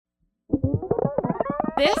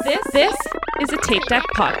This is a Tape Deck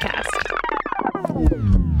podcast.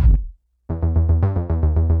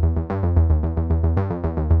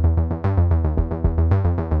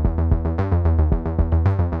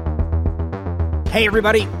 Hey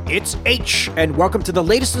everybody, it's H, and welcome to the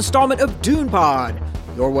latest installment of Dune Pod,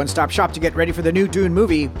 your one-stop shop to get ready for the new Dune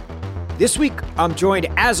movie. This week, I'm joined,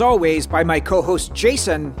 as always, by my co-host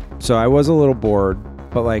Jason. So I was a little bored,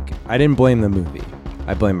 but I didn't blame the movie.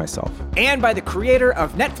 I blame myself. And by the creator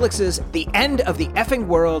of Netflix's The End of the Effing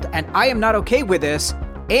World and I Am Not Okay With This,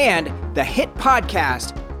 and the hit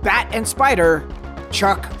podcast Bat and Spider,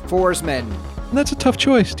 Chuck Forsman. That's a tough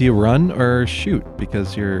choice. Do you run or shoot?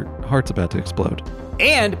 Because your heart's about to explode.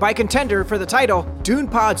 And by contender for the title, Dune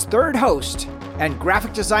Pod's third host and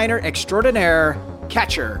graphic designer extraordinaire,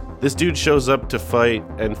 Catcher. This dude shows up to fight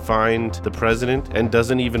and find the president and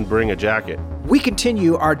doesn't even bring a jacket. We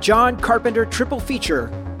continue our John Carpenter triple feature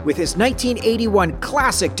with his 1981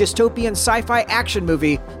 classic dystopian sci-fi action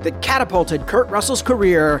movie that catapulted Kurt Russell's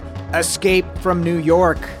career, Escape from New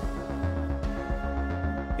York.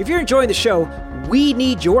 If you're enjoying the show, we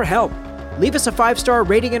need your help. Leave us a 5-star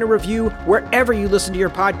rating and a review wherever you listen to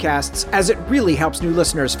your podcasts, as it really helps new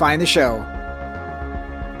listeners find the show.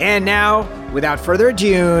 And now, without further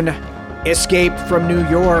ado, Escape from New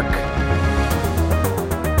York.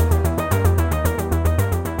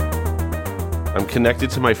 I'm connected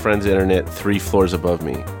to my friend's internet 3 floors above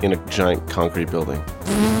me in a giant concrete building.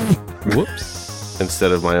 Whoops.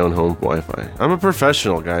 Instead of my own home Wi-Fi. I'm a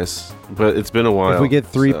professional, guys, but it's been a while. If we get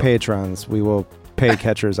 3 patrons, we will pay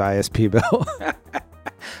Catcher's ISP bill.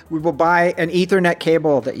 We will buy an Ethernet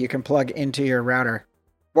cable that you can plug into your router.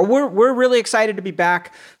 Well, we're really excited to be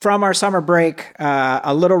back from our summer break.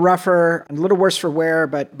 A little rougher, a little worse for wear,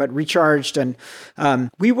 but recharged. And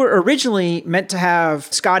we were originally meant to have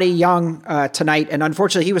Scotty Young tonight, and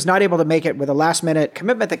unfortunately, he was not able to make it with a last-minute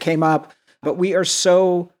commitment that came up. But we are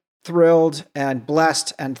so thrilled and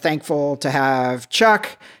blessed and thankful to have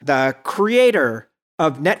Chuck, the creator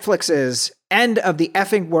of Netflix's End of the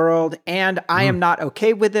Effing World, and I Am Not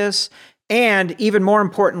Okay With This, and even more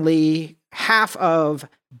importantly, half of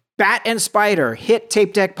Bat and Spider, hit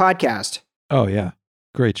Tape Deck podcast. Oh, yeah.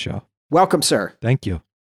 Great show. Welcome, sir. Thank you.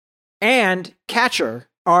 And Catcher,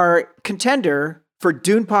 our contender for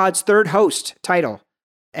Dune Pod's third host title,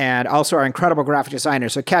 and also our incredible graphic designer.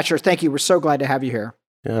 So, Catcher, thank you. We're so glad to have you here.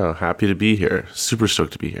 Yeah, happy to be here. Super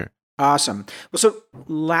stoked to be here. Awesome. Well, so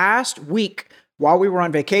last week, while we were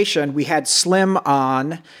on vacation, we had Slim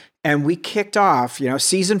on, and we kicked off,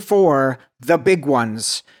 season 4, The Big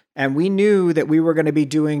Ones. And we knew that we were going to be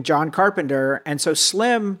doing John Carpenter. And so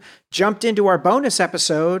Slim jumped into our bonus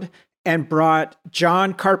episode and brought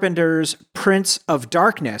John Carpenter's Prince of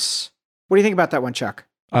Darkness. What do you think about that one, Chuck?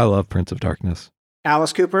 I love Prince of Darkness.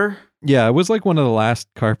 Alice Cooper? Yeah, it was one of the last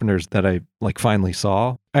Carpenters that I finally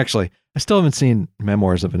saw. Actually, I still haven't seen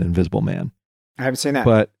Memoirs of an Invisible Man. I haven't seen that.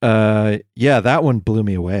 But yeah, that one blew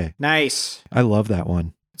me away. Nice. I love that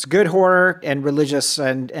one. It's good horror and religious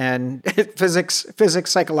and physics,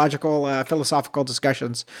 psychological, philosophical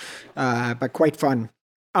discussions, but quite fun.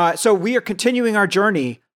 So we are continuing our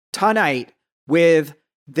journey tonight with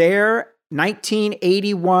their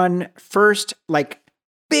 1981 first,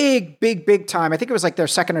 big time. I think it was their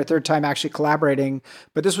second or third time actually collaborating,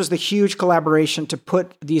 but this was the huge collaboration to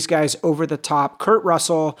put these guys over the top. Kurt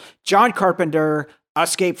Russell, John Carpenter,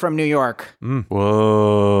 Escape from New York.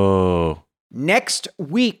 Whoa. Next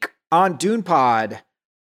week on Dune Pod,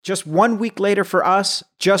 just 1 week later for us,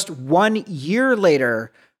 just 1 year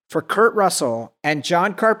later for Kurt Russell and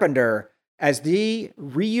John Carpenter as they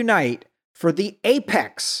reunite for the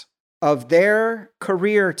apex of their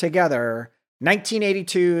career together,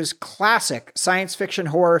 1982's classic science fiction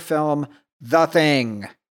horror film, The Thing.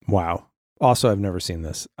 Wow. Also, I've never seen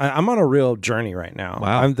this. I'm on a real journey right now.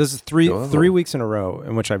 Wow. This is three weeks in a row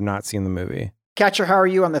in which I've not seen the movie. Catcher, how are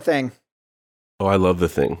you on The Thing? Oh, I love The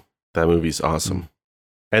Thing. That movie's awesome.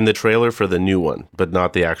 And the trailer for the new one, but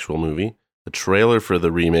not the actual movie. The trailer for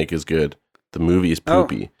the remake is good. The movie is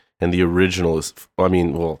poopy. And the original is,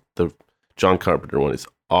 the John Carpenter one is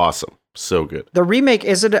awesome. So good. The remake,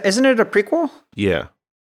 isn't it a prequel? Yeah.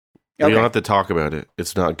 Okay. You don't have to talk about it.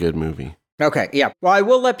 It's not a good movie. Okay, yeah. Well, I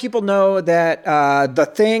will let people know that The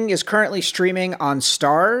Thing is currently streaming on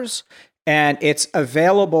Starz, and it's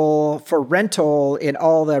available for rental in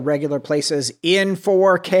all the regular places in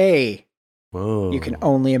 4K. Whoa. You can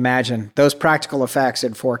only imagine. Those practical effects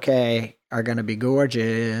in 4K are going to be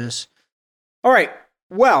gorgeous. All right.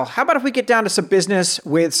 Well, how about if we get down to some business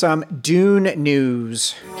with some Dune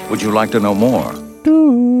news? Would you like to know more?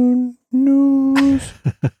 Dune news.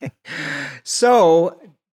 So,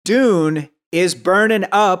 Dune is burning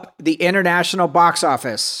up the international box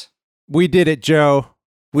office. We did it, Joe.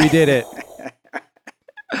 We did it.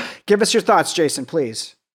 Give us your thoughts, Jason,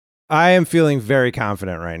 please. I am feeling very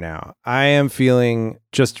confident right now. I am feeling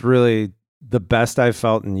just really the best I've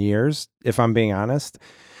felt in years, if I'm being honest.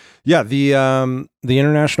 Yeah, the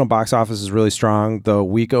international box office is really strong. The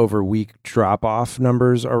week over week drop off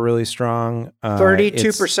numbers are really strong.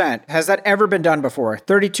 32%. Has that ever been done before?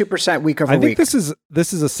 32% week over week. I think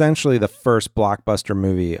this is essentially the first blockbuster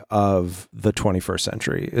movie of the 21st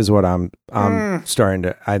century. Is what I'm starting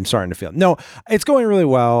to feel. No, it's going really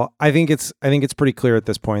well. I think it's pretty clear at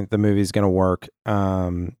this point the movie's going to work,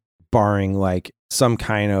 barring like some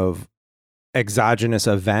kind of exogenous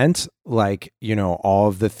event, like, you know, all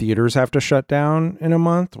of the theaters have to shut down in a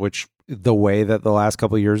month, which the way that the last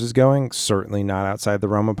couple of years is going, certainly not outside the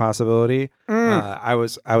realm of possibility. I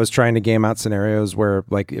was trying to game out scenarios where,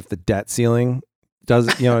 like, if the debt ceiling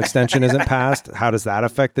extension isn't passed, how does that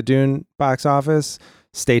affect the Dune box office?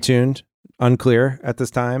 Stay tuned. Unclear at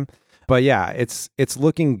this time. But yeah, it's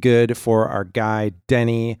looking good for our guy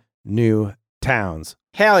Denny New Towns.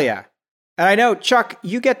 Hell yeah. And I know, Chuck,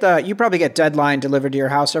 you probably get Deadline delivered to your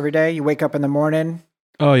house every day. You wake up in the morning.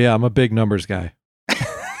 Oh yeah, I'm a big numbers guy.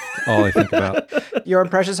 All I think about. Your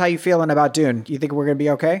impressions, how you feeling about Dune? You think we're going to be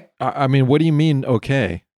okay? I mean, what do you mean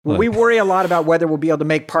okay? Well, we worry a lot about whether we'll be able to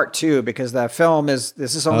make part 2 because the film this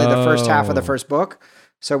is only the first half of the first book.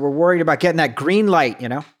 So we're worried about getting that green light, you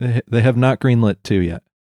know? They have not greenlit 2 yet.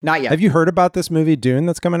 Not yet. Have you heard about this movie Dune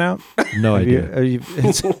that's coming out? No idea.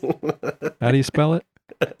 How do you spell it?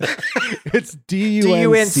 It's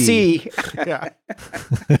D-U-N-C. Yeah.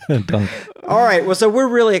 All right. Well, so we're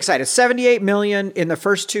really excited. 78 million in the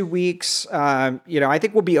first 2 weeks. I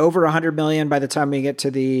think we'll be over 100 million by the time we get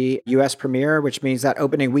to the US premiere, which means that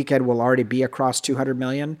opening weekend will already be across 200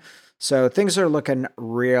 million. So things are looking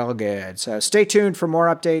real good. So stay tuned for more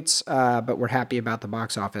updates, but we're happy about the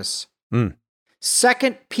box office.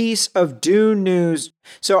 Second piece of Dune news.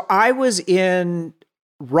 So I was in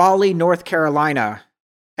Raleigh, North Carolina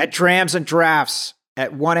at Drams and Drafts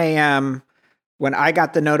at 1 a.m. when I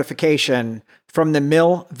got the notification from the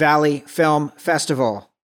Mill Valley Film Festival.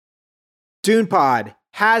 Dune Pod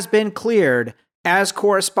has been cleared as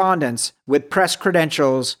correspondents with press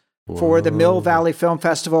credentials for the Mill Valley Film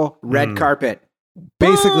Festival red carpet.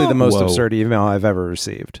 Basically the most absurd email I've ever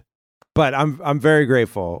received. But I'm very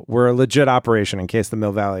grateful. We're a legit operation in case the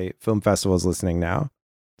Mill Valley Film Festival is listening now.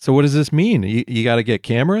 So what does this mean? You got to get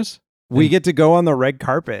cameras? We get to go on the red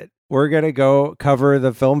carpet. We're going to go cover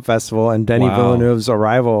the film festival and Denis Villeneuve's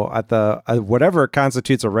arrival at the whatever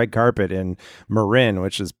constitutes a red carpet in Marin,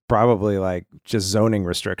 which is probably like just zoning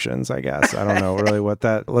restrictions, I guess. I don't know really what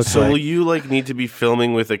that looks like. So will you like need to be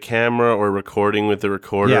filming with a camera or recording with the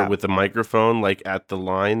recorder with the microphone like at the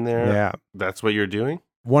line there? Yeah. That's what you're doing?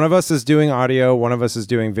 One of us is doing audio. One of us is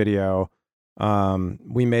doing video.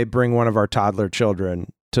 We may bring one of our toddler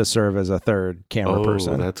children to serve as a third camera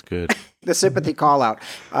person. That's good. The sympathy call out.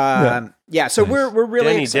 So we're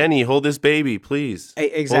really excited. Denny, hold this baby, please.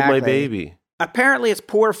 Exactly. Hold my baby. Apparently it's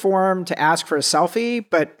poor form to ask for a selfie,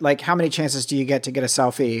 but like how many chances do you get to get a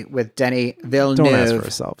selfie with Denis Villeneuve? Don't ask for a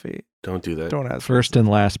selfie. Don't do that. Don't ask First and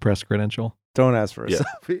last press credential. Don't ask for a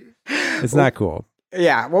selfie. It's not cool.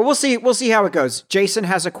 Yeah. Well, we'll see how it goes. Jason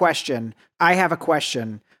has a question. I have a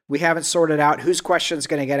question. We haven't sorted out whose question's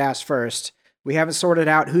going to get asked first. We haven't sorted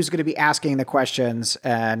out who's going to be asking the questions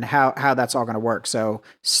and how that's all going to work. So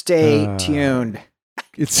stay tuned.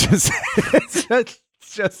 It's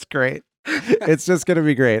just great. It's just going to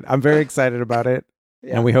be great. I'm very excited about it.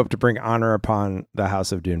 Yeah. And we hope to bring honor upon the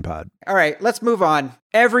House of Dune Pod. All right, let's move on.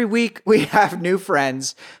 Every week we have new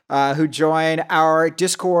friends who join our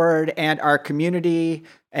Discord and our community,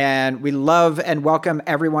 and we love and welcome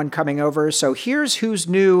everyone coming over. So here's who's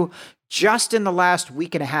new just in the last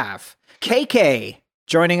week and a half. KK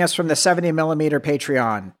joining us from the 70mm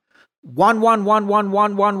Patreon.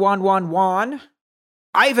 111111111.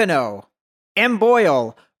 Ivano, M.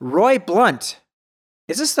 Boyle, Roy Blunt.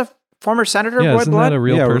 Is this the former Senator Roy isn't Blunt? That a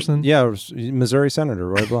real person? Yeah, Missouri Senator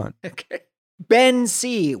Roy Blunt. Okay. Ben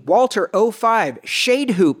C, Walter 05,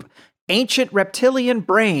 Shade Hoop, Ancient Reptilian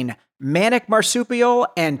Brain, Manic Marsupial,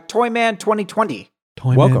 and Toyman 2020.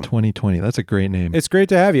 Toyman 2020. That's a great name. It's great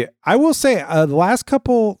to have you. I will say, the last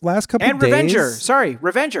couple and days, Revenger. Sorry,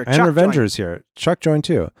 Revenger. And Chuck Revenger's joined. here. Chuck joined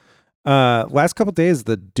too. Last couple days,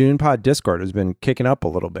 the Dune Pod Discord has been kicking up a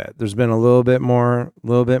little bit. There's been a little bit more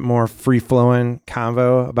free flowing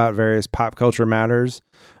convo about various pop culture matters.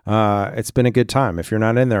 It's been a good time. If you're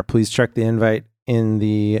not in there, please check the invite in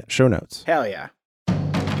the show notes. Hell yeah.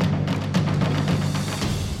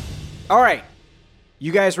 All right.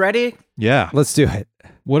 You guys ready? Yeah. Let's do it.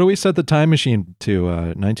 What do we set the time machine to?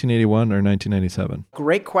 1981 or 1997?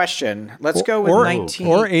 Great question. Let's go with or 19.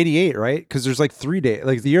 or 88, right? Because there's like 3 days,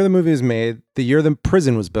 like the year the movie was made, the year the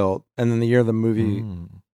prison was built, and then the year the movie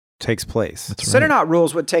takes place. That's right. Cinenaut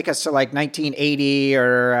rules would take us to like 1980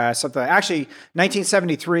 or something. Actually,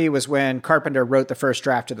 1973 was when Carpenter wrote the first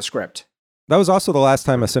draft of the script. That was also the last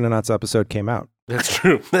time a Cinenauts episode came out. That's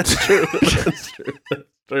true. That's true. That's true. That's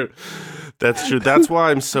true. That's true. That's why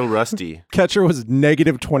I'm so rusty. Catcher was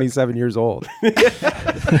negative 27 years old. But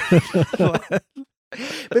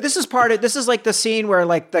this is like the scene where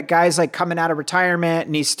like the guy's like coming out of retirement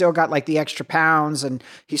and he's still got like the extra pounds and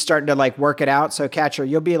he's starting to like work it out. So Catcher,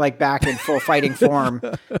 you'll be like back in full fighting form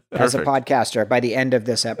as a podcaster by the end of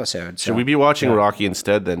this episode. So. Should we be watching Rocky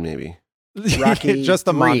instead then maybe? Rocky Just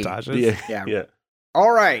the 3. montages. Yeah.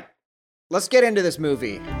 All right. Let's get into this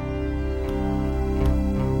movie.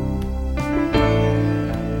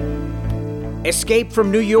 Escape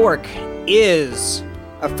from New York is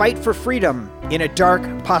a fight for freedom in a dark,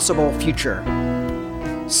 possible future.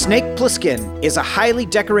 Snake Plissken is a highly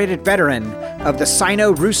decorated veteran of the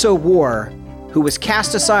Sino-Russo War who was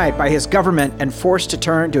cast aside by his government and forced to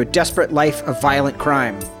turn to a desperate life of violent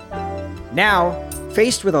crime. Now,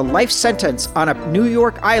 faced with a life sentence on a New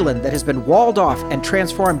York island that has been walled off and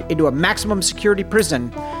transformed into a maximum security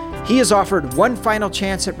prison, he is offered one final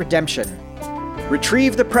chance at redemption.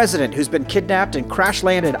 Retrieve the president who's been kidnapped and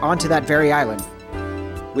crash-landed onto that very island.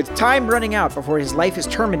 With time running out before his life is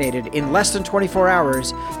terminated in less than 24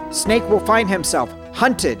 hours, Snake will find himself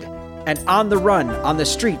hunted and on the run on the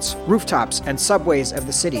streets, rooftops, and subways of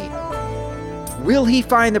the city. Will he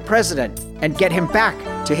find the president and get him back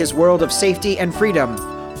to his world of safety and freedom,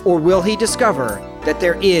 or will he discover that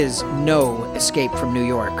there is no escape from New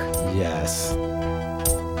York? Yes.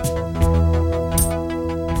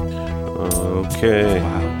 Okay.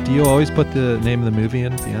 Wow. Do you always put the name of the movie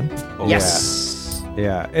in at the end? Yes.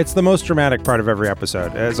 Yeah, it's the most dramatic part of every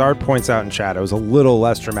episode. As Art points out in chat, it was a little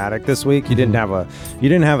less dramatic this week. You didn't have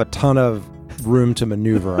a ton of room to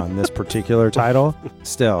maneuver on this particular title.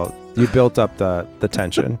 Still, you built up the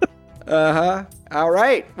tension. All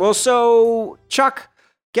right. Well, so Chuck,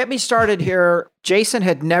 get me started here. Jason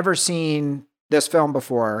had never seen this film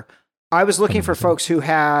before. I was looking for folks who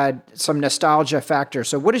had some nostalgia factor.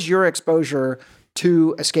 So what is your exposure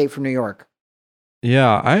to Escape from New York?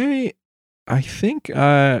 Yeah, I think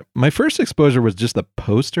my first exposure was just the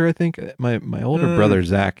poster. I think my older brother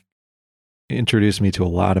Zach introduced me to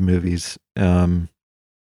a lot of movies. I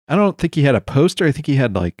don't think he had a poster. I think he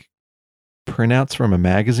had like printouts from a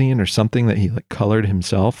magazine or something that he like colored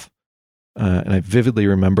himself. And I vividly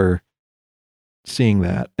remember seeing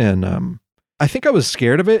that. And I think I was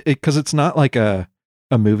scared of it because it's not like a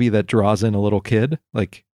movie that draws in a little kid.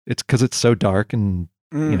 Like it's because it's so dark and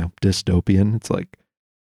dystopian. It's like,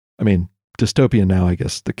 I mean, dystopian now, I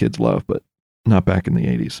guess the kids love, but not back in the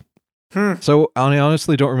 80s. So I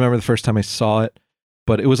honestly don't remember the first time I saw it,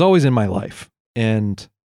 but it was always in my life. And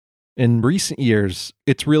in recent years,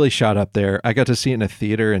 it's really shot up there. I got to see it in a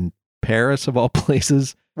theater in Paris, of all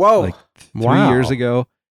places. Whoa. Like 3 years ago.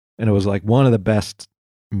 And it was like one of the best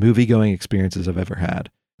movie-going experiences I've ever had.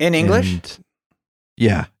 In English? And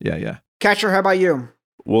yeah. Catcher, how about you?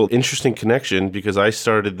 Well, interesting connection because I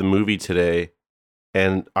started the movie today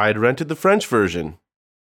and I'd rented the French version.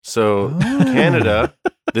 So Canada,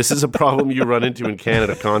 this is a problem you run into in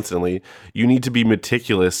Canada constantly. You need to be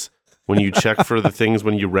meticulous when you check for the things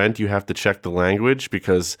when you rent. You have to check the language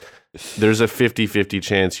because there's a 50-50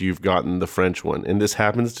 chance you've gotten the French one. And this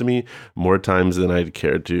happens to me more times than I'd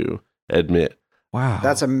care to admit. Wow.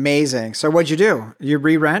 That's amazing. So what'd you do? You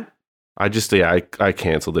re-rent? I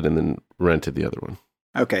canceled it and then rented the other one.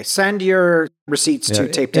 Okay. Send your receipts to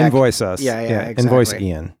Tape Deck. Invoice us. Yeah, exactly. Invoice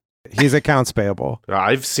Ian. He's accounts payable.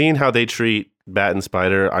 I've seen how they treat Bat and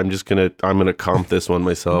Spider. I'm gonna comp this one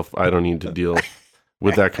myself. I don't need to deal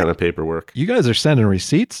with that kind of paperwork. You guys are sending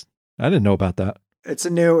receipts? I didn't know about that. It's a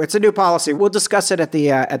new policy. We'll discuss it at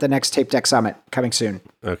the next Tape Deck Summit coming soon.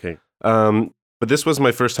 Okay. But this was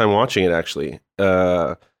my first time watching it, actually.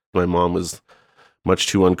 My mom was much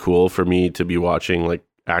too uncool for me to be watching like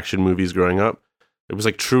action movies growing up. It was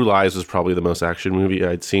like True Lies was probably the most action movie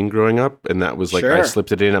I'd seen growing up. And that was like, I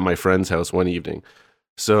slipped it in at my friend's house one evening.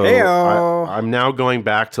 So I'm now going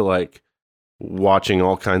back to like watching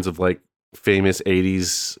all kinds of like famous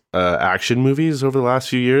 80s action movies over the last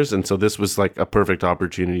few years. And so this was like a perfect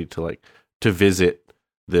opportunity to visit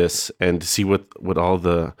this and to see what all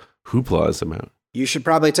the hoopla is about. You should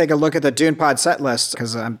probably take a look at the Dune Pod set list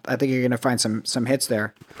because I think you're going to find some hits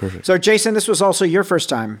there. Perfect. So Jason, this was also your first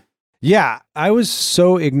time. Yeah, I was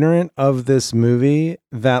so ignorant of this movie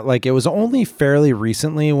that like it was only fairly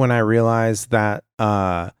recently when I realized that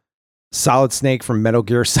Solid Snake from Metal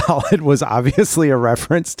Gear Solid was obviously a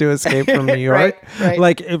reference to Escape from New York. Right.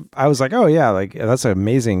 Like I was like, oh yeah, like that's an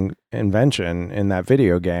amazing invention in that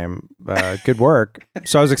video game. Good work.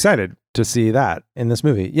 So I was excited to see that in this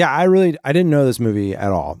movie. Yeah, I didn't know this movie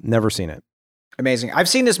at all. Never seen it. Amazing. I've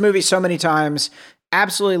seen this movie so many times.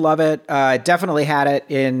 Absolutely love it. Definitely had it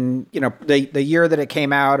in, the year that it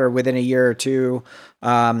came out or within a year or two.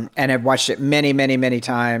 And I've watched it many, many, many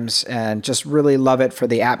times and just really love it for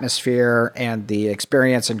the atmosphere and the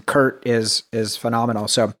experience. And Kurt is phenomenal.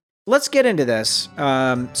 So let's get into this.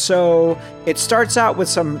 So it starts out with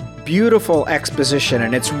some beautiful exposition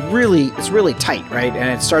and it's really tight, right?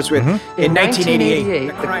 And it starts with in 1988,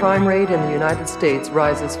 the crime rate in the United States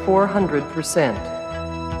rises 400%.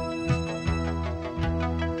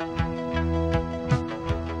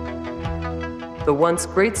 The once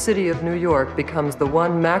great city of New York becomes the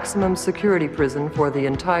one maximum security prison for the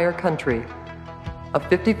entire country. A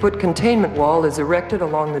 50-foot containment wall is erected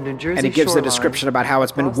along the New Jersey and it gives shoreline, the description about how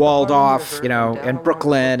it's been walled off, in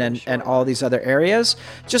Brooklyn and all these other areas.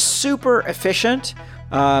 Just super efficient.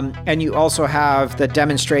 And you also have the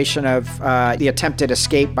demonstration of the attempted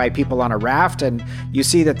escape by people on a raft. And you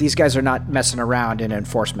see that these guys are not messing around in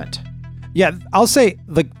enforcement. Yeah, I'll say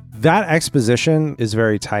that exposition is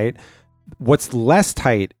very tight. What's less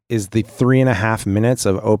tight is the 3.5 minutes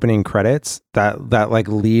of opening credits that like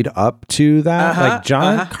lead up to that. Like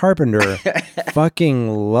John Carpenter fucking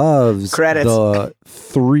loves credits. The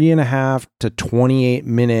 3.5 to 28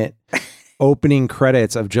 minute opening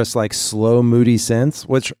credits of just like slow, moody synths,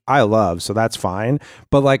 which I love. So that's fine.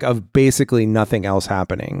 But like of basically nothing else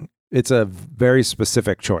happening. It's a very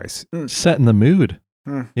specific choice. Setting the mood.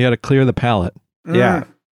 You got to clear the palette. Yeah.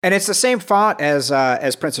 And it's the same font as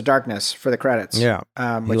Prince of Darkness for the credits. Yeah,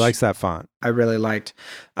 he likes that font. I really liked.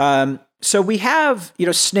 So we have,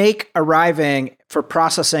 Snake arriving for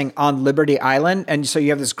processing on Liberty Island. And so you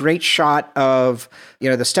have this great shot of,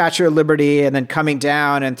 the Statue of Liberty and then coming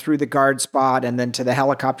down and through the guard spot and then to the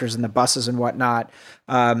helicopters and the buses and whatnot.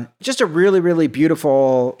 Just a really, really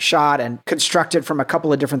beautiful shot and constructed from a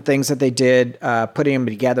couple of different things that they did, putting them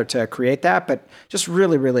together to create that. But just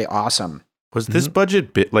really, really awesome. Was this budget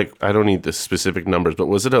I don't need the specific numbers, but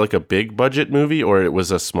was it like a big budget movie or it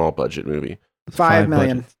was a small budget movie? $5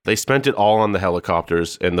 million. Budget. They spent it all on the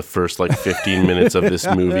helicopters in the first 15 minutes of this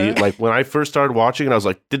movie. Like when I first started watching it, I was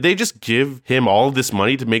like, did they just give him all of this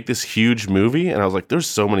money to make this huge movie? And I was like, there's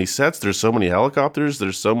so many sets, there's so many helicopters,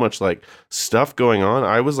 there's so much stuff going on.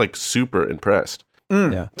 I was super impressed.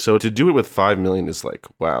 Yeah. So to do it with $5 million is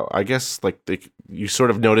wow. I guess you sort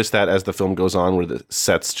of notice that as the film goes on where the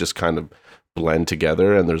sets just kind of blend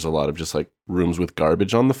together and there's a lot of just rooms with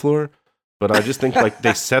garbage on the floor. But I just think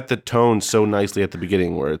they set the tone so nicely at the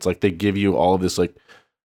beginning where it's they give you all of this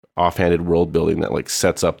offhanded world building that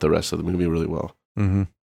sets up the rest of the movie really well.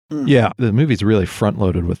 Mm-hmm. Yeah, the movie's really front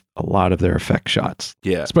loaded with a lot of their effect shots.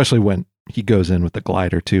 Yeah. Especially when he goes in with the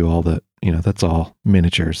glider too, all the that's all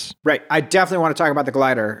miniatures. Right. I definitely want to talk about the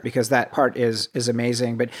glider because that part is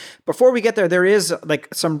amazing. But before we get there is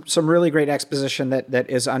some really great exposition that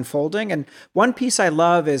is unfolding. And one piece I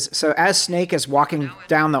love is, so as Snake is walking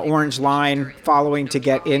down the orange line, following to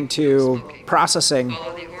get into processing,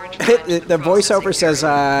 the voiceover says,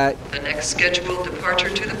 The next scheduled departure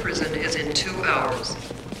to the prison is in 2 hours.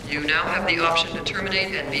 You now have the option to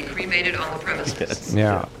terminate and be cremated on the premises.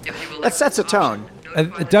 Yeah. That sets a tone.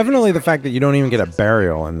 Definitely the fact that you don't even get a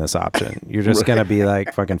burial in this option. You're just going to be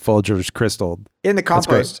fucking Folgers crystal. In the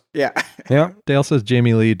compost. Yeah. Yeah. Dale says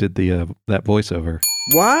Jamie Lee did that voiceover.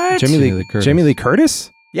 What? Jamie Lee Curtis?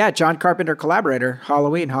 Yeah, John Carpenter collaborator.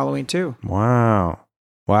 Halloween 2. Wow.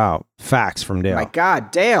 Facts from Dale. My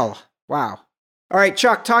God, Dale. Wow. All right,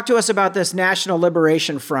 Chuck, talk to us about this National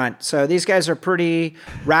Liberation Front. So these guys are pretty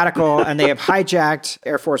radical and they have hijacked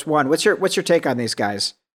Air Force One. What's your take on these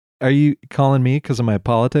guys? Are you calling me because of my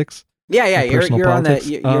politics? Yeah. You're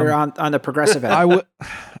politics? on the progressive end.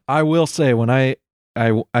 I will say when I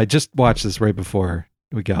just watched this right before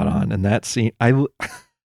we got on, and that scene, I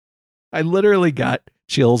literally got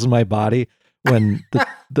chills in my body when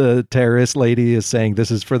the terrorist lady is saying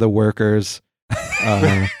this is for the workers.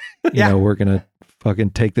 We're gonna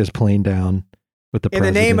fucking take this plane down with the in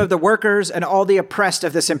president. the name of the workers and all the oppressed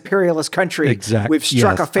of this imperialist country. Exactly. We've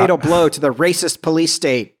struck a fatal blow to the racist police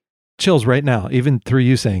state. Chills right now, even through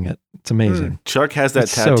you saying it. It's amazing. Chuck has that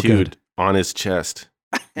tattooed on his chest.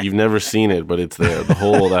 You've never seen it, but it's there.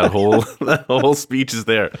 That whole speech is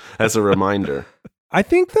there as a reminder. I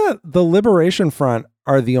think that the Liberation Front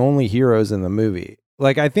are the only heroes in the movie.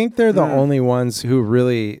 Like, I think they're the only ones who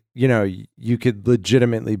really, you know, you could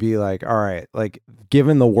legitimately be like, all right, like,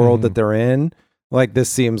 given the world that they're in, like, this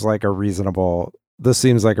seems like a reasonable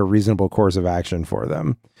course of action for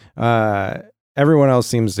them. Everyone else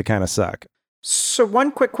seems to kind of suck. So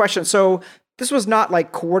one quick question. So this was not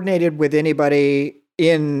like coordinated with anybody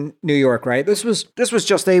in New York, right? This was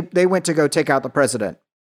just they went to go take out the president,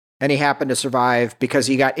 and he happened to survive because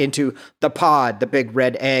he got into the pod, the big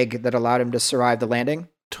red egg that allowed him to survive the landing.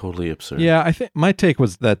 Totally absurd. Yeah, I think my take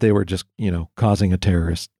was that they were just, you know, causing a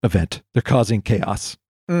terrorist event. They're causing chaos.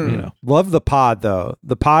 You know, love the pod though.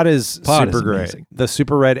 The pod is super great. Amazing. The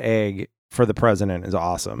super red egg for the president is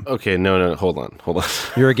awesome. Okay, no, hold on.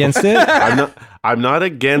 You're against it? I'm not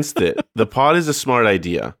against it. The pod is a smart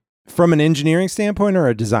idea. From an engineering standpoint or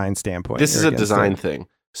a design standpoint? This is a design thing.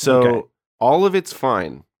 So all of it's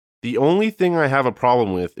fine. The only thing I have a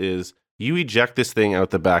problem with is you eject this thing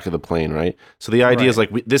out the back of the plane, right? So the idea is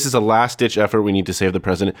like, this is a last-ditch effort. We need to save the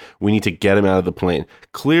president. We need to get him out of the plane.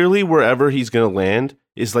 Clearly, wherever he's going to land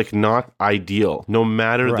is like not ideal, no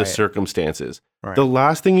matter the circumstances. Right. The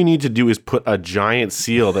last thing you need to do is put a giant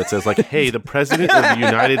seal that says like, hey, the president of the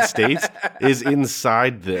United States is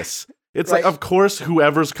inside this. It's like, of course,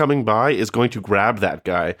 whoever's coming by is going to grab that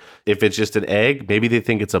guy. If it's just an egg, maybe they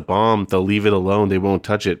think it's a bomb. They'll leave it alone. They won't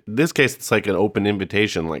touch it. In this case, it's like an open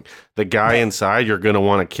invitation. Like the guy inside, you're going to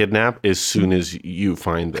want to kidnap as soon as you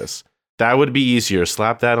find this. That would be easier.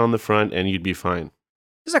 Slap that on the front and you'd be fine.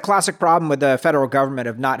 This is a classic problem with the federal government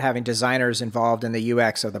of not having designers involved in the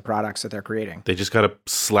UX of the products that they're creating. They just got to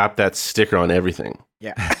slap that sticker on everything.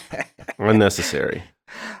 Yeah. Unnecessary.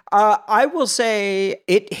 I will say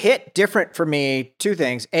it hit different for me. Two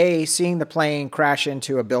things. A, seeing the plane crash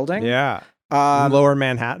into a building. Yeah. In Lower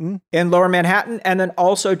Manhattan. And then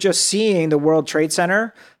also just seeing the World Trade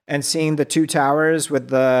Center and seeing the two towers with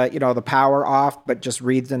the, you know, the power off, but just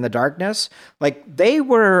wreathed in the darkness. Like they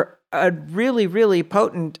were a really, really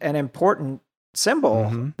potent and important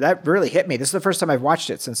symbol. That really hit me. This is the first time I've watched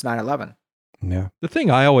it since 9/11. Yeah. The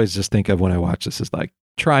thing I always just think of when I watch this is like,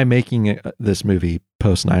 try making this movie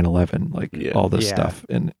post 9/11, like all this stuff.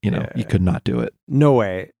 And, you know, you could not do it. No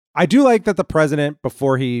way. I do like that the president,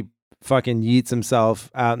 before he fucking yeets himself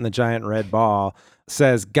out in the giant red ball,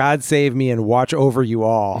 says, God save me and watch over you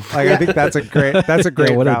all. Like, I think that's a great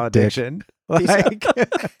validation. Like,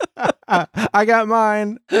 I got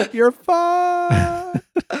mine. You're fine.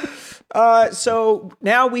 So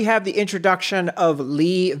now we have the introduction of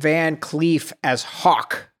Lee Van Cleef as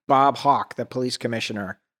Hawk. Bob Hawke, the police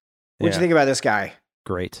commissioner. What'd you think about this guy?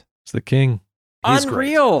 Great. It's the king. He's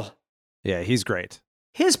Unreal. Great. Yeah, he's great.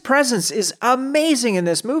 His presence is amazing in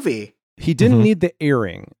this movie. He didn't need the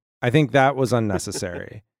earring. I think that was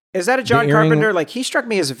unnecessary. Is that a John Carpenter? Like, he struck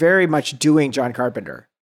me as very much doing John Carpenter.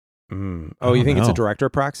 Oh, you think it's a director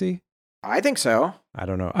proxy? I think so. I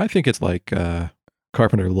don't know. I think it's like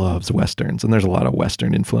Carpenter loves Westerns, and there's a lot of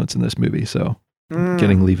Western influence in this movie. So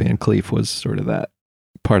getting Lee Van Cleef was sort of that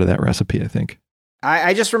part of that recipe, I think.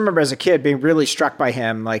 I just remember as a kid being really struck by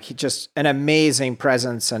him. Like, he just an amazing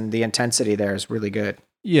presence, and the intensity there is really good.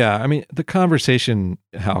 Yeah, I mean, the conversation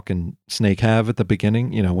Hawk and Snake have at the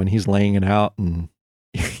beginning, you know, when he's laying it out and,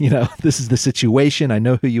 you know, this is the situation. I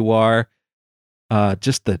know who you are.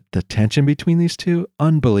 Just the tension between these two,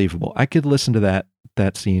 unbelievable. I could listen to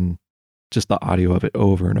that scene, just the audio of it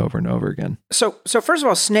over and over and over again. So first of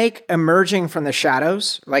all, Snake emerging from the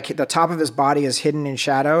shadows, like the top of his body is hidden in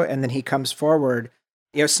shadow, and then he comes forward.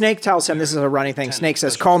 You know, Snake tells him this is a running thing. Snake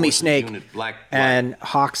says, call me Snake. And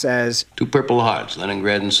Hawk says, 2 Purple Hearts,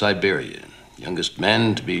 Leningrad and Siberia. Youngest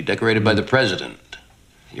man to be decorated by the president.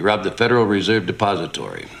 He robbed the Federal Reserve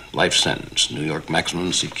Depository. Life sentence, New York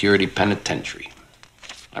Maximum Security Penitentiary.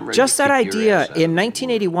 Just that idea in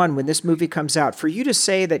 1981, when this movie comes out, for you to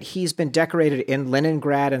say that he's been decorated in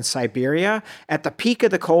Leningrad and Siberia at the peak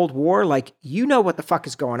of the Cold War, like, you know what the fuck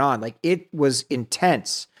is going on. Like, it was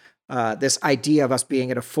intense. This idea of us being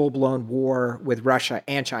at a full-blown war with Russia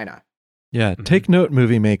and China. Yeah, take note,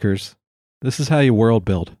 movie makers. This is how you world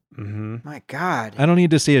build. My God. I don't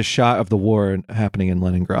need to see a shot of the war happening in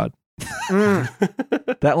Leningrad.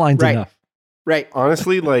 That line's enough. Right.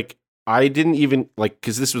 Honestly, like, I didn't even, like,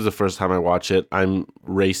 because this was the first time I watched it. I'm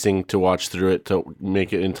racing to watch through it to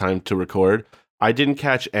make it in time to record. I didn't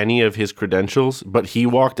catch any of his credentials, but he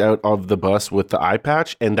walked out of the bus with the eye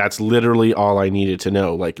patch, and that's literally all I needed to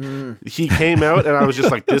know. Like, he came out, and I was just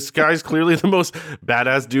like, this guy's clearly the most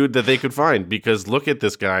badass dude that they could find, because look at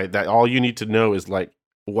this guy. That all you need to know is, like,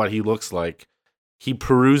 what he looks like. He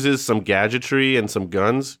peruses some gadgetry and some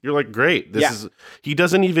guns. You're like, great. He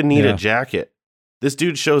doesn't even need a jacket. This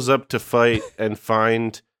dude shows up to fight and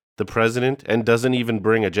find the president and doesn't even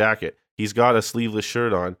bring a jacket. He's got a sleeveless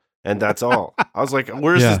shirt on, and that's all. I was like,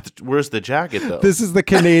 where's the jacket though? This is the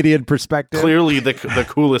Canadian perspective. Clearly the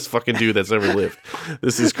coolest fucking dude that's ever lived.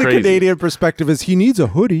 This is crazy. The Canadian perspective is he needs a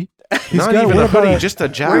hoodie. He's Not got even one a hoodie, about just a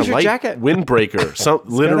Where's your light jacket? windbreaker.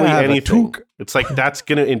 Literally have a anything. toque. It's like that's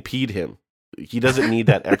gonna impede him. He doesn't need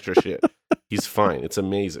that extra shit. He's fine. It's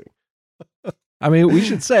amazing. I mean, we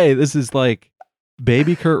should say this is like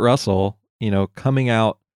baby Kurt Russell, coming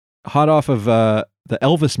out hot off of the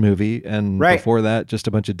Elvis movie, and Right. before that, just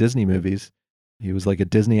a bunch of Disney movies. He was like a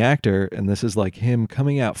Disney actor, and this is like him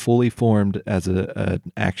coming out fully formed as an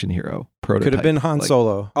action hero prototype. Could have been Han Like,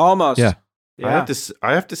 Solo. Almost. Yeah. Yeah.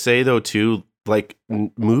 I have to say though too, like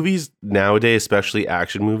movies nowadays, especially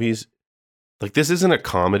action movies, like this isn't a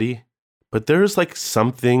comedy, but there's like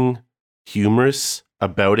something humorous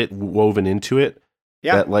about it woven into it.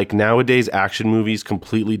 Yeah. That like nowadays action movies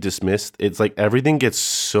completely dismissed. It's like everything gets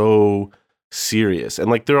so serious,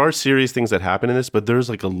 and like there are serious things that happen in this, but there's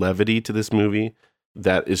like a levity to this movie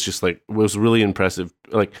that is just like was really impressive,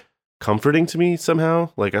 like comforting to me somehow.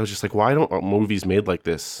 Like I was just like, why don't movies made like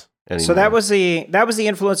this anymore? So that was the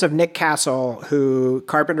influence of Nick Castle, who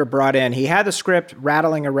Carpenter brought in. He had the script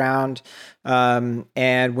rattling around,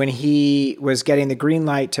 and when he was getting the green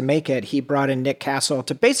light to make it, he brought in Nick Castle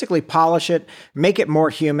to basically polish it, make it more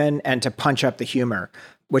human, and to punch up the humor,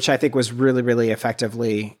 which I think was really, really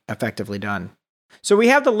effectively done. So we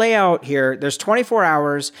have the layout here. There's 24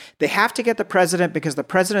 hours. They have to get the president because the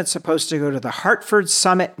president's supposed to go to the Hartford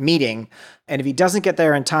Summit meeting. And if he doesn't get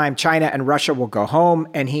there in time, China and Russia will go home,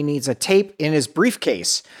 and he needs a tape in his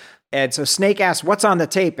briefcase. And so Snake asks, what's on the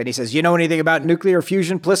tape? And he says, you know anything about nuclear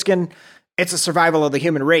fusion, Pliskin? It's a survival of the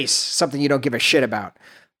human race, something you don't give a shit about.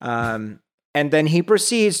 And then he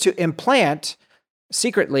proceeds to implant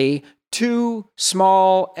secretly 2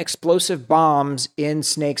 small explosive bombs in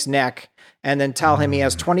Snake's neck, and then tell him he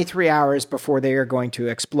has 23 hours before they are going to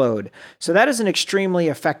explode. So that is an extremely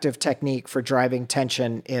effective technique for driving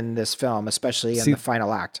tension in this film, especially in the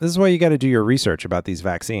final act. This is why you got to do your research about these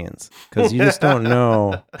vaccines, because you just don't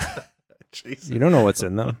know. Jason. You don't know what's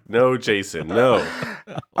in them. No, Jason, no.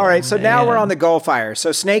 All right, so now we're on the Gullfire.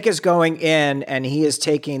 So Snake is going in, and he is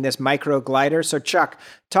taking this micro glider. So Chuck,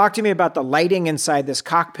 talk to me about the lighting inside this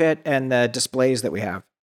cockpit and the displays that we have.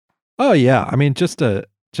 Oh yeah, I mean just a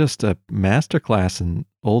masterclass in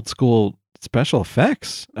old school special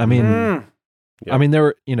effects. I mean, Yeah. I mean there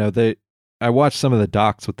were I watched some of the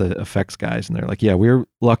docs with the effects guys, and they're like, yeah, we're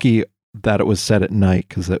lucky that it was set at night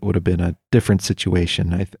because it would have been a different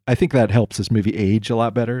situation. I think that helps this movie age a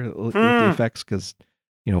lot better with the effects because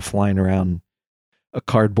flying around a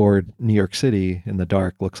cardboard New York City in the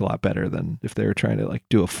dark looks a lot better than if they were trying to like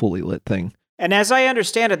do a fully lit thing. And as I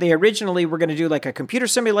understand it, they originally were going to do like a computer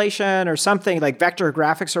simulation or something like vector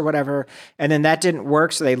graphics or whatever. And then that didn't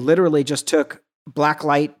work. So they literally just took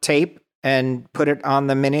blacklight tape and put it on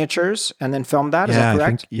the miniatures and then filmed that. Is that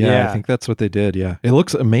correct? I think that's what they did. Yeah. It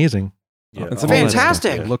looks amazing. Yeah. It's All that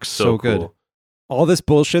fantastic. It looks so good. Cool. All this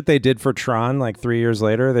bullshit they did for Tron like 3 years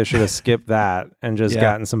later, they should have skipped that and just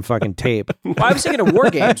gotten some fucking tape. Well, I was thinking of War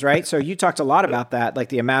Games, right? So you talked a lot about that, like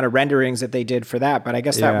the amount of renderings that they did for that. But I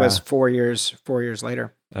guess that was 4 years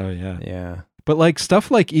later. Oh yeah. Yeah. But like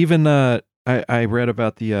stuff like even I read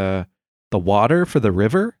about the water for the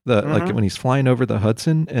river, like when he's flying over the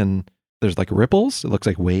Hudson and there's like ripples, it looks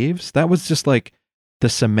like waves. That was just like the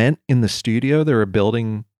cement in the studio they were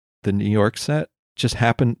building the New York set.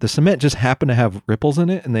 The cement just happened to have ripples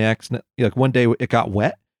in it, and they like one day it got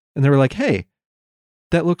wet, and they were like, "Hey,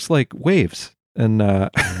 that looks like waves," and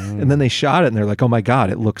and then they shot it, and they're like, "Oh my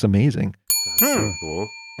god, it looks amazing." That's so cool.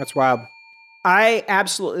 That's wild. I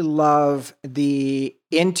absolutely love the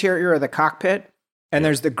interior of the cockpit, and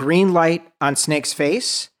there's the green light on Snake's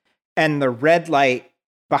face and the red light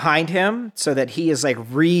behind him, so that he is like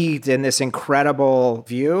wreathed in this incredible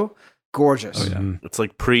view. Gorgeous. Oh, yeah. It's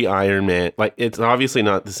like pre-Iron Man. Like it's obviously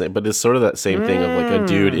not the same, but it's sort of that same thing of like a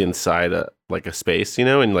dude inside a space,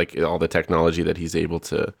 and like all the technology that he's able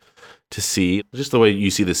to see. Just the way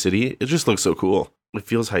you see the city, it just looks so cool. It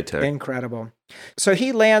feels high tech. Incredible. So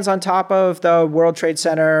he lands on top of the World Trade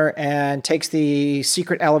Center and takes the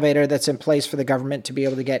secret elevator that's in place for the government to be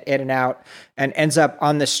able to get in and out, and ends up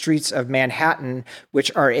on the streets of Manhattan,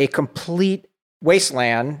 which are a complete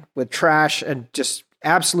wasteland with trash and just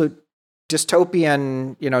absolute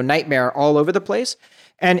dystopian, nightmare all over the place.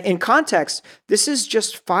 And in context, this is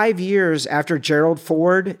just 5 years after Gerald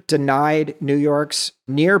Ford denied New York's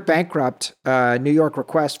near bankrupt New York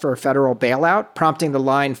request for a federal bailout, prompting the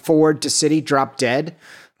line "Ford to city, drop dead,"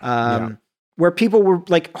 where people were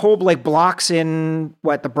like whole like blocks in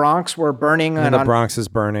the Bronx were burning. And the Bronx is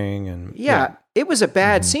burning. And yeah, it was a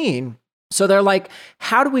bad scene. So they're like,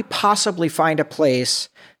 how do we possibly find a place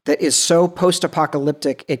that is so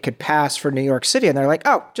post-apocalyptic it could pass for New York City? And they're like,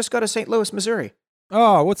 oh, just go to St. Louis, Missouri.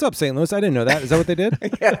 Oh, what's up, St. Louis? I didn't know that. Is that what they did?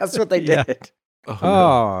 Yeah, that's what they did.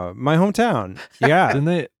 Oh, my hometown. Yeah.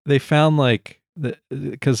 And they found like,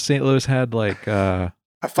 because St. Louis had like A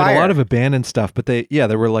had fire. a lot of abandoned stuff, but there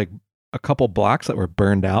were like a couple blocks that were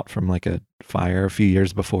burned out from like a fire a few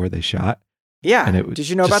years before they shot. Yeah. And it Did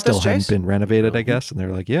you know just about this, still Chase? hadn't been renovated, I guess. And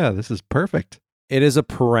they're like, yeah, this is perfect. It is a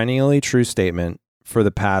perennially true statement for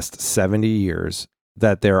the past 70 years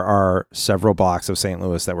that there are several blocks of St.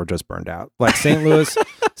 Louis that were just burned out. Like St.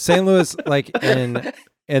 Louis, like in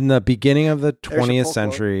the beginning of the 20th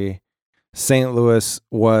century, St. Louis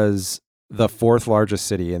was the fourth largest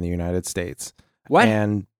city in the United States. What?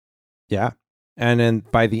 And yeah. And then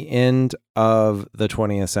by the end of the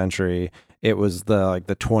 20th century, it was the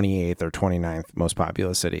 28th or 29th most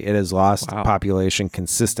populous city. It has lost population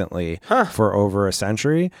consistently for over a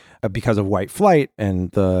century because of white flight and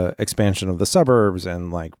the expansion of the suburbs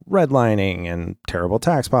and like redlining and terrible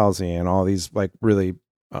tax policy and all these like really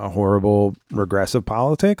horrible regressive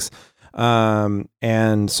politics.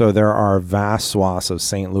 And so there are vast swaths of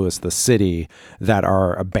St. Louis, the city, that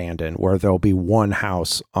are abandoned, where there'll be one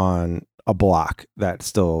house on a block that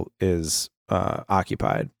still is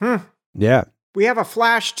occupied. Yeah. We have a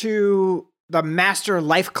flash to the Master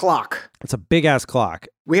Life Clock. It's a big ass clock.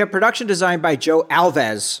 We have production designed by Joe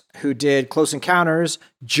Alves, who did Close Encounters,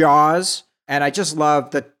 Jaws, and I just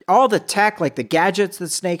love all the tech, like the gadgets that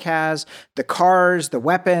Snake has, the cars, the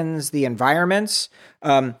weapons, the environments.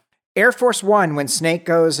 Air Force One, when Snake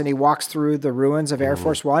goes and he walks through the ruins of Air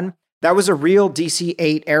Force One, that was a real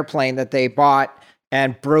DC-8 airplane that they bought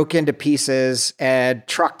and broke into pieces and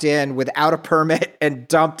trucked in without a permit and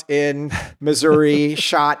dumped in Missouri,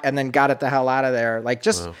 shot, and then got it the hell out of there. Like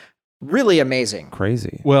just really amazing.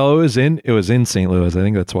 Crazy. Well, it was in St. Louis. I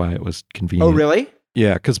think that's why it was convenient. Oh, really?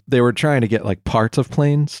 Yeah, because they were trying to get like parts of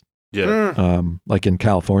planes, like in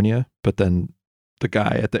California, but then the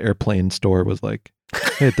guy at the airplane store was like,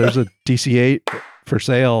 "Hey, there's a DC-8 for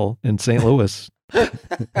sale in St. Louis," and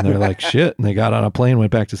they're like, "Shit!" And they got on a plane,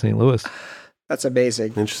 went back to St. Louis. That's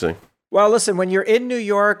amazing. Interesting. Well, listen, when you're in New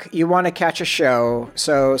York, you want to catch a show.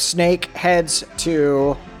 So Snake heads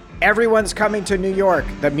to Everyone's Coming to New York,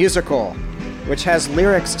 the musical, which has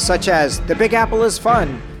lyrics such as "The Big Apple is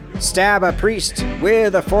fun," "Stab a priest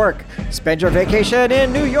with a fork," "Spend your vacation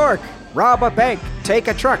in New York," "Rob a bank," "Take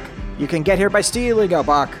a truck," "You can get here by stealing a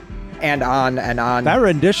buck," and on and on. That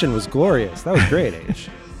rendition was glorious. That was great, H.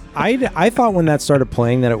 I thought when that started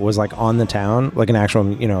playing that it was like on the town, like an actual,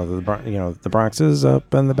 the Bronx is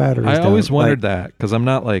up and the Battery's down. I always wondered that because I'm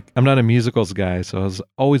not a musicals guy, so I was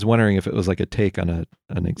always wondering if it was like a take on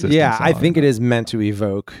an existing Yeah, song. I think it is meant to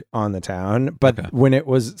evoke on the town, but when it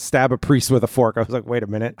was "Stab a priest with a fork," I was like, wait a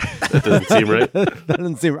minute. That doesn't seem right. That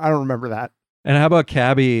doesn't seem, I don't remember that. And how about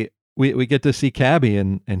Cabby? We get to see Cabby,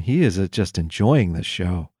 and he is just enjoying this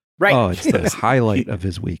show. Right. Oh, it's the highlight of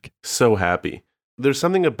his week. So happy. There's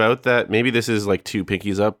something about that. Maybe this is like two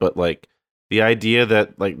pinkies up, but like the idea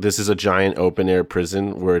that like this is a giant open air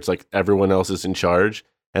prison where it's like everyone else is in charge.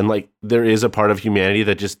 And like there is a part of humanity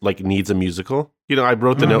that just like needs a musical. You know, I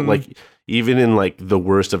wrote the note, like even in like the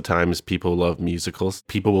worst of times, people love musicals.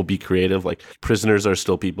 People will be creative. Like prisoners are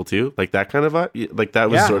still people too. Like that kind of vibe. Like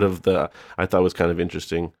that was sort of I thought was kind of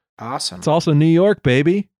interesting. Awesome. It's also New York,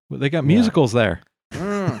 baby. They got musicals there.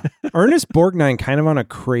 Ernest Borgnine kind of on a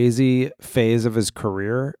crazy phase of his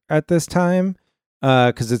career at this time,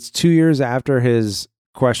 because it's 2 years after his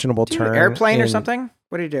questionable turn. Airplane or something?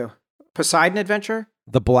 What did he do? Poseidon Adventure?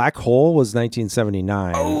 The Black Hole was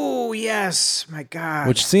 1979. Oh, yes. My God.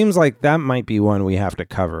 Which seems like that might be one we have to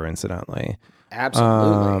cover, incidentally.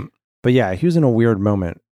 Absolutely. But yeah, he was in a weird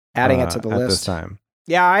moment. Adding it to the list. At this time.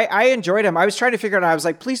 Yeah, I enjoyed him. I was trying to figure it out. I was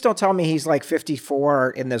like, please don't tell me he's like 54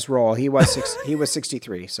 in this role. He was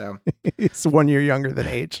 63, so. He's 1 year younger than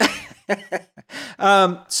H.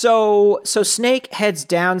 So Snake heads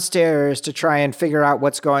downstairs to try and figure out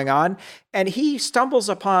what's going on, and he stumbles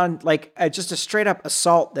upon like just a straight up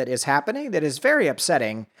assault that is happening that is very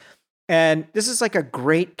upsetting. And this is like a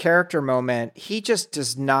great character moment. He just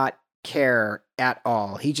does not care at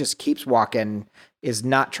all. He just keeps walking, is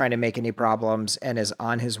not trying to make any problems, and is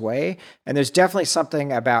on his way. And there's definitely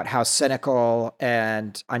something about how cynical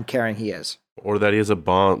and uncaring he is. Or that he has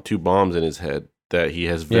two bombs in his head that he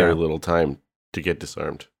has very little time to get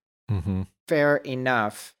disarmed. Mm-hmm. Fair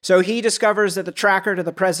enough. So he discovers that the tracker to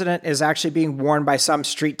the president is actually being worn by some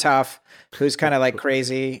street tough who's kind of like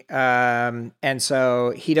crazy. And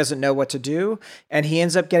so he doesn't know what to do. And he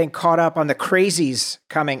ends up getting caught up on the crazies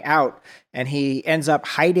coming out. And he ends up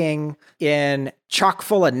hiding in Chock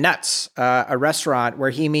full of Nuts, a restaurant where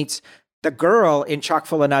he meets the girl in Chock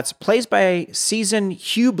full of Nuts, plays by Season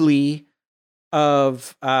Hubley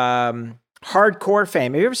of hardcore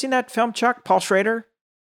fame. Have you ever seen that film, Chuck? Paul Schrader?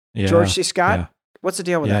 Yeah, George C. Scott? yeah. What's the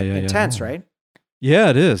deal with that? Intense, right? Yeah,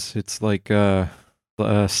 it is. It's like a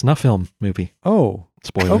snuff film movie. Oh,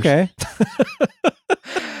 Spoilers. okay.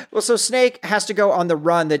 Well, so Snake has to go on the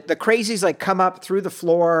run. The crazies like come up through the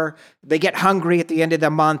floor. They get hungry at the end of the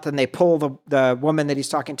month and they pull the woman that he's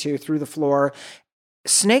talking to through the floor.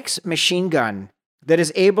 Snake's machine gun that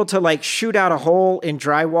is able to like shoot out a hole in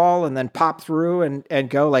drywall and then pop through and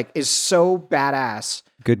go like is so badass.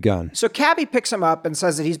 Good gun. So Cabby picks him up and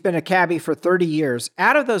says that he's been a cabbie for 30 years.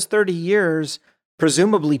 Out of those 30 years,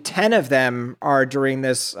 presumably 10 of them are during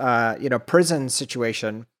this, prison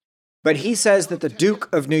situation. But he says that the Duke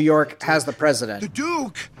of New York has the president.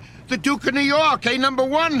 The Duke of New York, number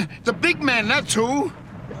one, the big man, that's who.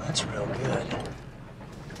 That's real good.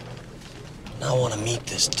 I want to meet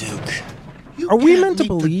this Duke. Are we meant to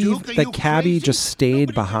believe that Cabby just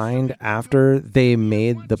stayed behind after they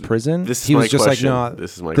made the prison? This is he was my just question. like, no,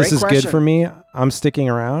 This is my this Great is question. good for me. I'm sticking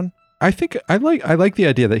around. I think I like the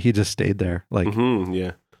idea that he just stayed there. Like,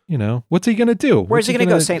 Yeah. What's he gonna do? Where's he gonna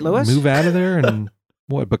go, St. Louis? Move out of there and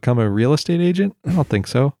what? Become a real estate agent? I don't think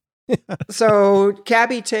so. So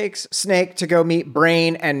Cabby takes Snake to go meet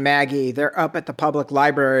Brain and Maggie. They're up at the public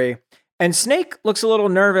library. And Snake looks a little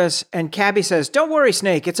nervous, and Cabby says, "Don't worry,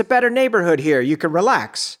 Snake. It's a better neighborhood here. You can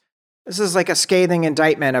relax." This is like a scathing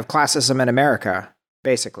indictment of classism in America,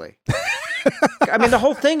 basically. I mean, the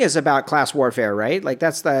whole thing is about class warfare, right? Like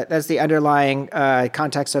that's the underlying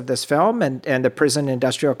context of this film and the prison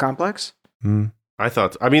industrial complex. I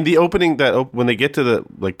thought, the opening when they get to to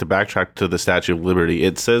backtrack to the Statue of Liberty,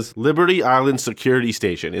 it says Liberty Island Security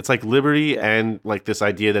Station. It's like Liberty and like this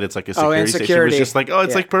idea that it's like a security station. It's just like,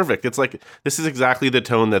 it's like perfect. It's like, this is exactly the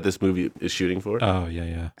tone that this movie is shooting for. Oh,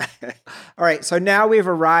 yeah. All right. So now we've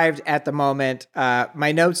arrived at the moment.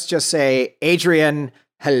 My notes just say, Adrienne,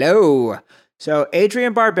 hello. So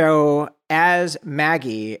Adrienne Barbeau as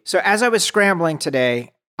Maggie. So as I was scrambling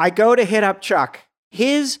today, I go to hit up Chuck.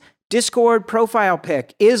 His Discord profile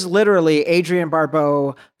pic is literally Adrienne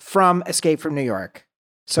Barbeau from Escape from New York.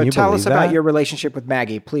 So tell us about your relationship with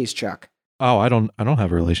Maggie, please, Chuck. Oh, I don't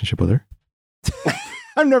have a relationship with her.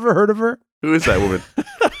 I've never heard of her. Who is that woman?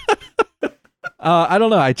 I don't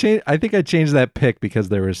know. I think I changed that pic because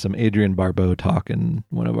there was some Adrienne Barbeau talk in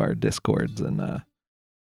one of our Discords, and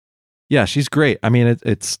yeah, she's great. I mean,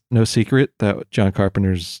 it's no secret that John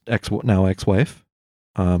Carpenter's ex-wife.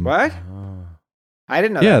 What? I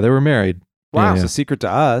didn't know that. Yeah, they were married. Wow, Yeah. it's a secret to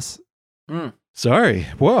us. Sorry.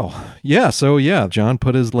 Well, yeah. So yeah, John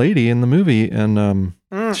put his lady in the movie, and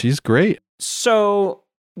she's great. So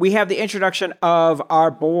we have the introduction of our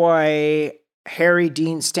boy Harry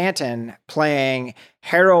Dean Stanton playing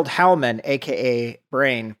Harold Hellman, aka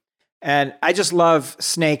Brain. And I just love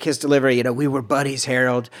Snake, his delivery. We were buddies,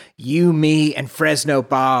 Harold. You, me, and Fresno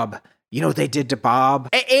Bob. You know what they did to Bob?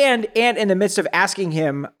 And in the midst of asking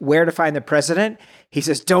him where to find the president, he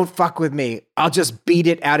says, "Don't fuck with me. I'll just beat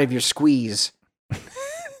it out of your squeeze."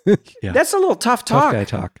 Yeah. That's a little tough talk. Tough guy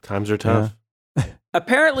talk. Times are tough.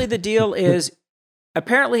 Apparently the deal is,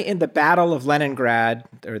 in the Battle of Leningrad,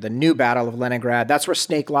 or the new Battle of Leningrad, that's where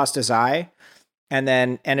Snake lost his eye and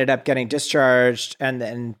then ended up getting discharged and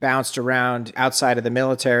then bounced around outside of the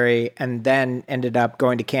military and then ended up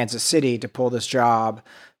going to Kansas City to pull this job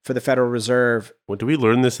for the Federal Reserve. What, do we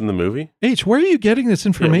learn this in the movie? H, where are you getting this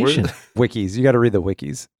information? Wikis. You got to read the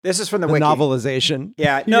wikis. This is from the The wiki. novelization.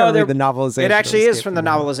 Yeah, You no, gotta they're- read the novelization. It actually of is Escape from the New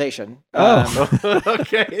York. novelization.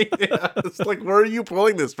 Okay. Yeah. It's like, where are you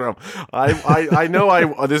pulling this from? I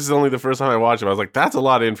know this is only the first time I watched it. I was like, that's a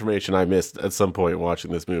lot of information I missed at some point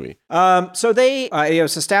watching this movie. So they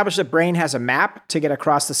it's established that Brain has a map to get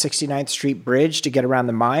across the 69th Street Bridge to get around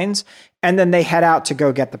the mines. And then they head out to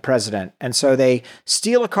go get the president. And so they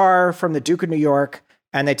steal a car from the Duke of New York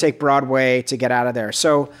and they take Broadway to get out of there.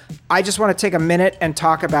 So I just want to take a minute and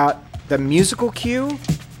talk about the musical cue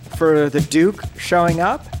for the Duke showing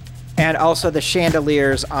up and also the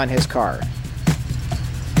chandeliers on his car.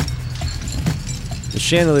 The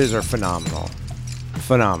chandeliers are phenomenal.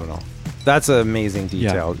 Phenomenal. That's an amazing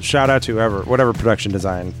detail. Yeah. Shout out to whatever production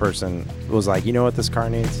design person was like, you know what this car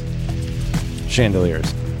needs?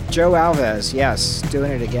 Chandeliers. Joe Alves, yes,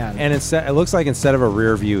 doing it again. And it looks like instead of a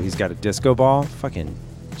rear view, he's got a disco ball. Fucking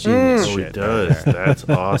Genius Oh, he shit does. right there. That's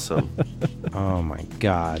awesome. Oh my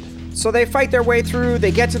god. So they fight their way through.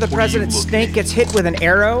 They get to the president. Snake gets hit with an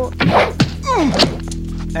arrow.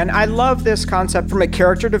 And I love this concept from a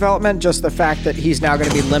character development, just the fact that he's now going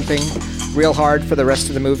to be limping real hard for the rest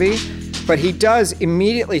of the movie. But he does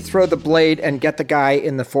immediately throw the blade and get the guy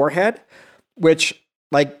in the forehead, which,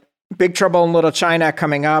 like Big Trouble in Little China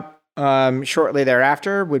coming up shortly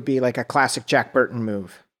thereafter, would be like a classic Jack Burton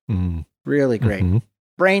move. Mm. Really great. Mm-hmm.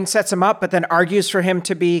 Brain sets him up, but then argues for him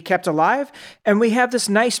to be kept alive. And we have this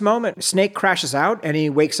nice moment. Snake crashes out and he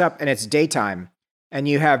wakes up and it's daytime. And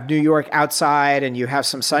you have New York outside and you have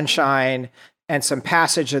some sunshine and some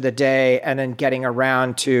passage of the day and then getting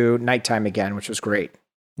around to nighttime again, which was great.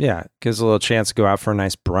 Yeah, gives a little chance to go out for a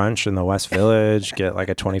nice brunch in the West Village, get like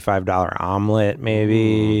a $25 omelet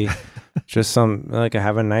maybe. Just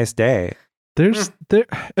have a nice day.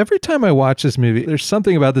 Every time I watch this movie, there's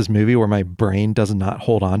something about this movie where my brain does not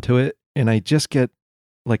hold on to it. And I just get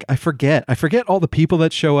I forget all the people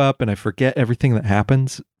that show up and I forget everything that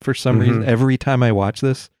happens for some reason every time I watch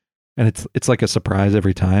this. And it's like a surprise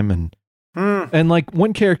every time. And like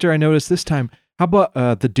one character I noticed this time, how about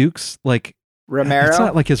the Duke's Romero? It's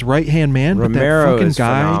not like his right-hand man, Romero but that fucking is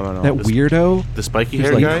guy, phenomenal. that weirdo. The spiky who's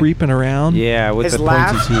hair guy? creeping around. Yeah, with His the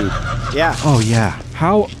laugh. pointy teeth. Yeah. Oh yeah.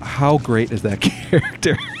 How great is that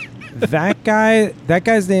character? That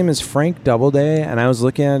guy's name is Frank Doubleday, and I was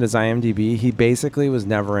looking at his IMDb. He basically was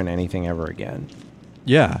never in anything ever again.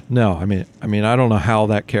 Yeah, no, I mean, I don't know how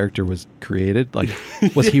that character was created. Like,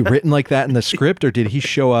 was he written like that in the script, or did he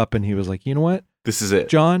show up and he was like, you know what, This is it.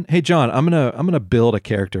 John? Hey, John, I'm gonna build a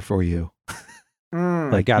character for you.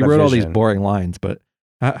 Like, Got you a wrote all these vision. boring lines, but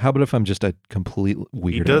how about if I'm just a complete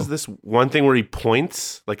weirdo? He does this one thing where he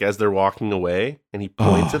points, like as they're walking away, and he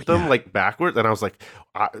points at them like backwards. And I was like,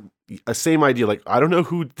 same idea. Like, I don't know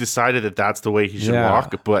who decided that that's the way he should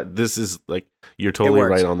walk, but this is like, you're totally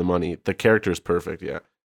right on the money. The character is perfect. Yeah.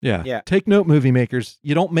 Yeah. Take note, movie makers.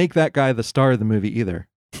 You don't make that guy the star of the movie either.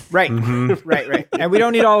 Right. Right. And we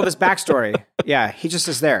don't need all of his backstory. Yeah. He just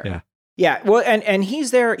is there. Yeah. Yeah, well, and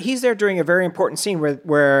he's there during a very important scene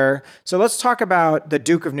where so let's talk about the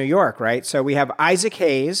Duke of New York, right? So we have Isaac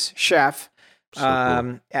Hayes, chef,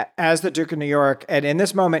 as the Duke of New York, and in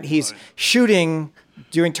this moment he's doing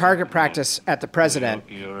target practice at the president,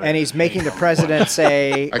 and he's making the president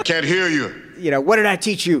say, I can't hear you. You know, what did I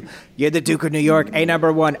teach you? You're the Duke of New York, A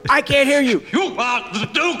number one. I can't hear you. You are the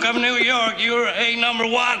Duke of New York. You're A number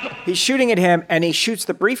one. He's shooting at him, and he shoots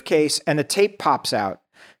the briefcase, and the tape pops out.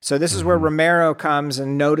 So this is where Romero comes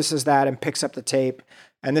and notices that and picks up the tape.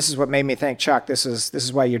 And this is what made me think, Chuck, this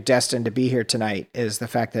is why you're destined to be here tonight, is the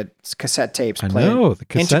fact that cassette tapes play the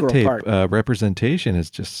cassette integral tape part. representation is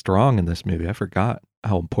just strong in this movie. I forgot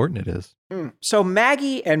how important it is. So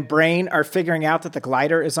Maggie and Brain are figuring out that the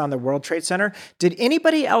glider is on the World Trade Center. Did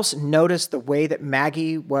anybody else notice the way that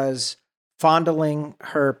Maggie was fondling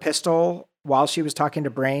her pistol while she was talking to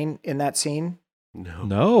Brain in that scene?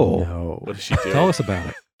 No. What is she doing? Tell us about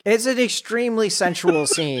it. It's an extremely sensual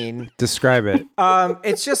scene. Describe it.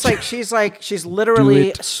 It's just she's literally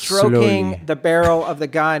it stroking slowly. the barrel of the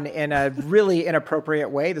gun in a really inappropriate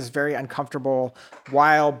way. This is very uncomfortable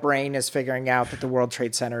while Brain is figuring out that the World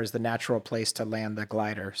Trade Center is the natural place to land the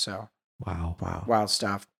glider. So Wow. wild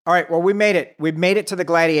stuff. All right, well, we made it. We made it to the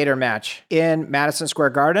gladiator match in Madison Square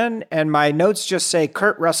Garden, and my notes just say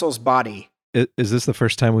Kurt Russell's body. Is this the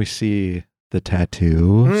first time we see the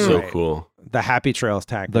tattoo? So cool. The Happy Trails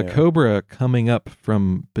tag. The cobra coming up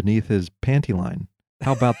from beneath his panty line.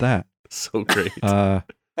 How about that? So great. I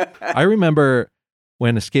remember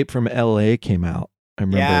when Escape from LA came out. I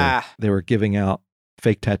remember they were giving out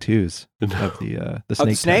fake tattoos of the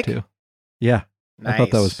snake tattoo. Yeah. Nice. I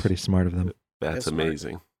thought that was pretty smart of them. That's smart.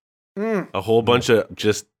 amazing. A whole bunch of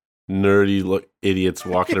just nerdy idiots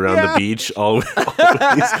walking around the beach, all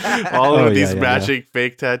with these matching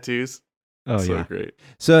fake tattoos. Oh, so yeah. great.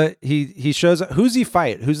 So he shows up. Who's he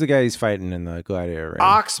fight? Who's the guy he's fighting in the gladiator ring?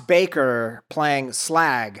 Ox Baker playing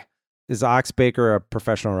Slag. Is Ox Baker a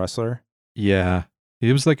professional wrestler? Yeah.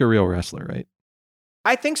 He was like a real wrestler, right?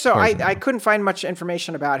 I think so. Far as I know. I couldn't find much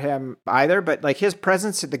information about him either, but like his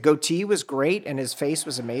presence at the goatee was great and his face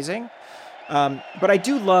was amazing. But I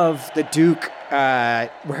do love the Duke,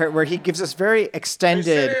 where he gives us very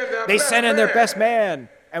extended. They sent in their best man,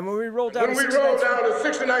 and when we roll down, When we roll down the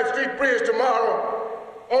 69th Street Bridge tomorrow,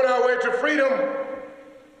 on our way to freedom,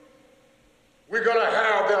 we're gonna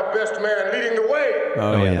have their best man leading the way.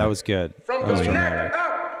 Oh yeah, that was good. From That was the neck dramatic. up.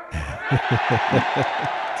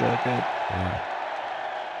 So good.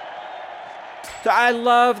 So I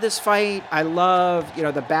love this fight. I love,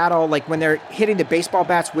 the battle, like when they're hitting the baseball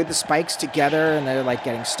bats with the spikes together and they're like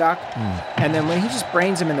getting stuck. And then when he just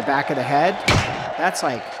brains him in the back of the head, that's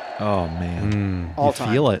like, oh man, all you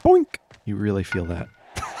time. feel it. Boink. You really feel that.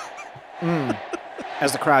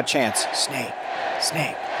 As the crowd chants, Snake,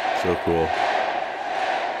 Snake. So cool.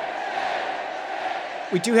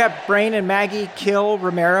 We do have Brain and Maggie kill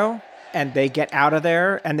Romero, and they get out of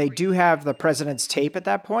there, and they do have the president's tape at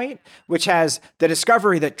that point, which has the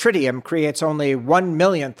discovery that tritium creates only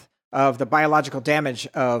 1/1,000,000th of the biological damage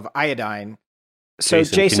of iodine. So,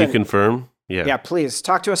 Jason, can you confirm? Yeah, please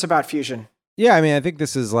talk to us about fusion. Yeah, I mean, I think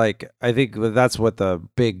this is I think that's what the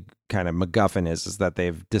big kind of MacGuffin is that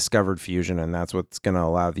they've discovered fusion, and that's what's going to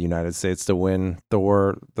allow the United States to win the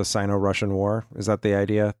war, the Sino-Russian War. Is that the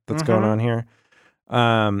idea that's going on here?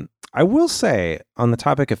 I will say, on the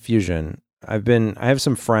topic of fusion, I have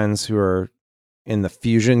some friends who are in the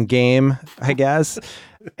fusion game, I guess,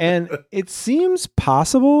 and it seems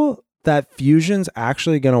possible that fusion's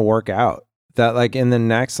actually going to work out. That like in the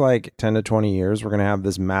next 10 to 20 years, we're going to have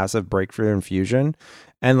this massive breakthrough in fusion,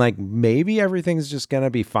 and maybe everything's just going to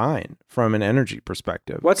be fine from an energy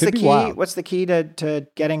perspective. What's Could the be key? wild. What's the key to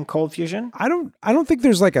getting cold fusion? I don't think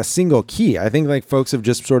there's a single key. I think folks have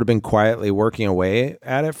just sort of been quietly working away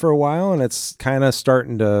at it for a while, and it's kind of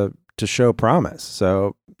starting to show promise.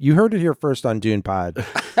 So you heard it here first on Dune Pod.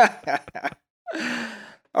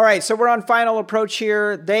 All right, so we're on final approach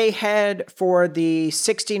here. They head for the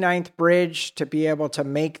 69th bridge to be able to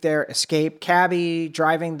make their escape. Cabby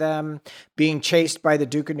driving them, being chased by the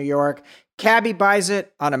Duke of New York. Cabby buys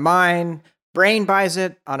it on a mine. Brain buys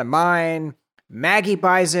it on a mine. Maggie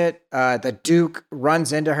buys it. The Duke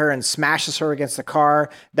runs into her and smashes her against the car.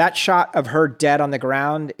 That shot of her dead on the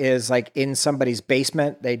ground is in somebody's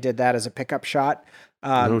basement. They did that as a pickup shot.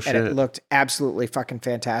 And it looked absolutely fucking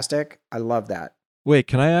fantastic. I love that. Wait,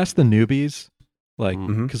 can I ask the newbies?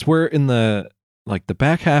 Because we're in the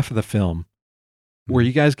back half of the film. Were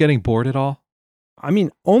you guys getting bored at all? I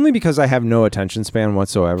mean, only because I have no attention span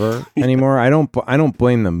whatsoever anymore. I don't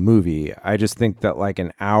blame the movie. I just think that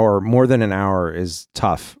more than an hour is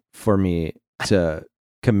tough for me to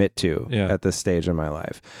commit to at this stage in my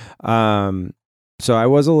life. So I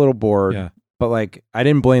was a little bored, but I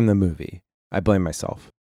didn't blame the movie. I blame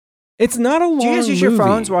myself. It's not a long movie. Do you guys use your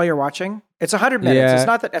phones while you're watching? It's 100 minutes. Yeah.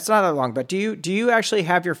 It's not that long, but do you actually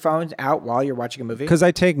have your phone out while you're watching a movie? Because I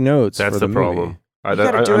take notes. That's for the movie. problem. You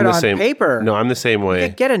gotta do it on paper. No, I'm the same way.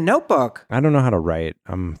 Get a notebook. I don't know how to write.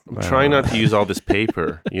 I'm trying not to use all this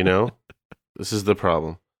paper, This is the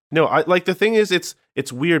problem. No, the thing is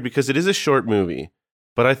it's weird because it is a short movie,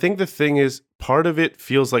 but I think the thing is part of it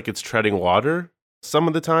feels like it's treading water some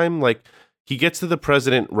of the time. He gets to the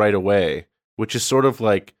president right away, which is sort of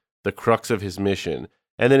the crux of his mission.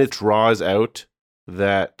 And then it draws out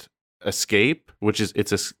that escape, which is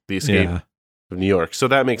the escape of New York. So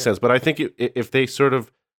that makes sense. But I think if they sort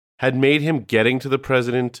of had made him getting to the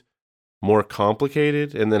president more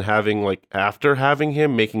complicated, and then after having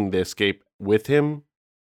him making the escape with him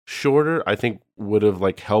shorter, I think would have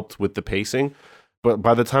helped with the pacing. But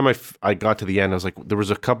by the time I got to the end, I was there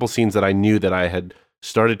was a couple scenes that I knew that I had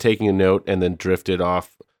started taking a note and then drifted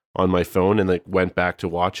off on my phone and went back to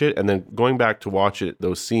watch it. And then going back to watch it,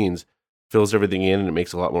 those scenes fills everything in and it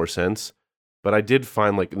makes a lot more sense. But I did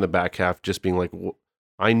find in the back half just being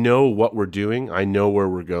I know what we're doing. I know where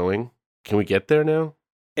we're going. Can we get there now?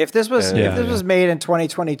 If this was was made in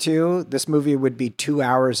 2022, this movie would be 2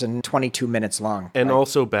 hours and 22 minutes long. And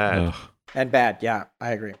also bad. Ugh. And bad. Yeah,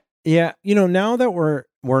 I agree. Yeah, now that we're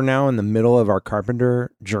now in the middle of our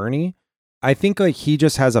Carpenter journey, I think he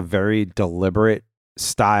just has a very deliberate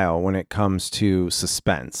style when it comes to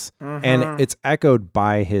suspense. And it's echoed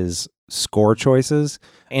by his score choices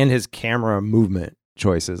and his camera movement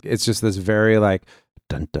choices. It's just this very dun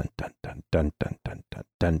dun dun dun dun dun dun dun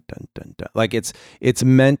dun dun dun dun. It's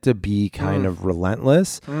meant to be kind of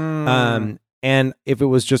relentless. And if it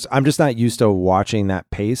was just, I'm just not used to watching that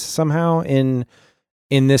pace somehow in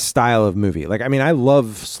this style of movie. I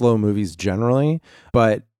love slow movies generally,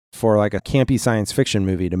 but for a campy science fiction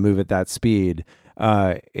movie to move at that speed,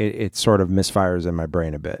 it sort of misfires in my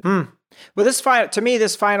brain a bit. Well, this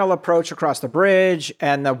final approach across the bridge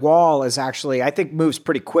and the wall is actually, I think, moves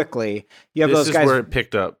pretty quickly. You have this those guys. Is where it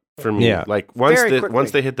picked up for me. Yeah.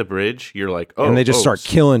 Once they hit the bridge, you're oh, and they just start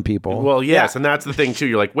killing people. Well, yes, and that's the thing too.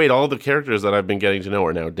 You're wait, all the characters that I've been getting to know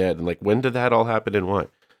are now dead, and when did that all happen and why?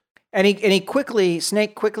 And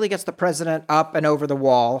Snake quickly gets the president up and over the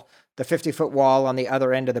wall. the 50-foot wall on the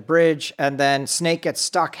other end of the bridge. And then Snake gets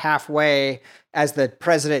stuck halfway as the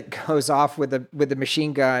president goes off with the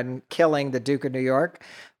machine gun, killing the Duke of New York.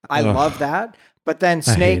 I love that. But then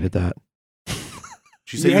Snake... I hated that. Did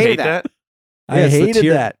you say you hate that? I hated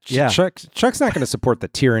that. Yeah. Chuck's not going to support the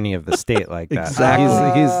tyranny of the state like that.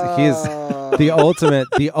 Exactly. He's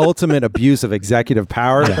the ultimate abuse of executive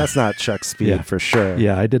power. That's not Chuck's speed for sure.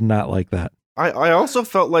 Yeah, I did not like that. I also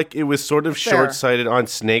felt like it was sort of short-sighted on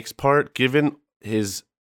Snake's part, given his,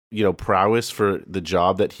 prowess for the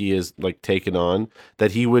job that he is like taken on,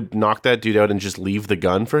 that he would knock that dude out and just leave the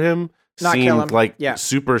gun for him. Not seemed kill him. like Yeah.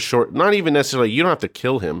 super short. Not even necessarily, you don't have to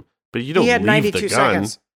kill him, but you don't He had leave 92 the gun.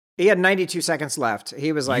 seconds. He had 92 seconds left.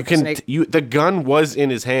 He was like, Snake. The gun was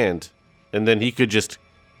in his hand, and then he could just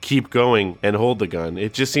keep going and hold the gun.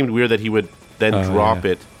 It just seemed weird that he would then drop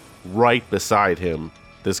it right beside him,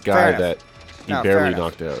 this guy that he barely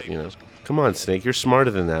knocked out, Come on, Snake, you're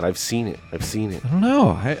smarter than that. I've seen it. I don't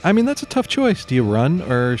know. I mean, that's a tough choice. Do you run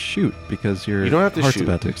or shoot? Because your heart's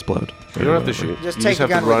about to explode. You don't have to shoot. Just you take just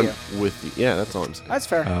the have gun to run with with you. Yeah, that's all I'm saying. That's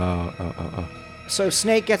fair. Oh. So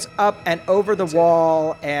Snake gets up and over the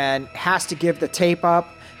wall and has to give the tape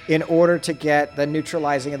up in order to get the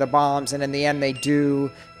neutralizing of the bombs. And in the end, they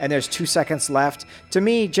do. And there's 2 seconds left. To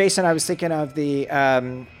me, Jason, I was thinking of the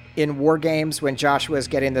in War Games when Joshua's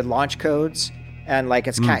getting the launch codes and like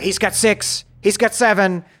he's got 6, he's got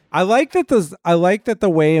 7. I like that the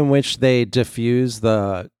way in which they diffuse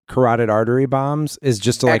the carotid artery bombs is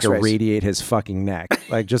just to like X-rays. irradiate his fucking neck.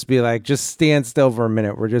 Like just be like, just stand still for a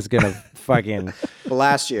minute. We're just gonna fucking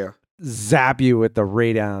blast you, zap you with the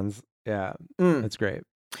raydowns. Yeah, that's great.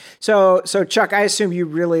 So Chuck, I assume you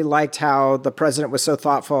really liked how the president was so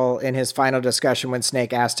thoughtful in his final discussion when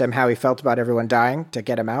Snake asked him how he felt about everyone dying to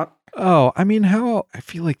get him out. Oh, I mean, I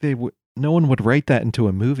feel like no one would write that into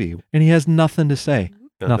a movie, and he has nothing to say.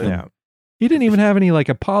 Nothing. Yeah. He didn't even have any like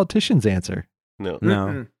a politician's answer. No.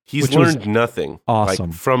 Mm-mm. He's Which was learned nothing. awesome.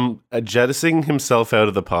 Like, from jettisoning himself out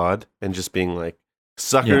of the pod and just being like,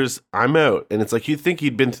 suckers, I'm out. And it's like, you'd think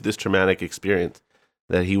he'd been through this traumatic experience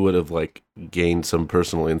that he would have like gained some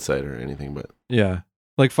personal insight or anything. But yeah,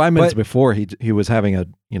 like 5 minutes before he was having a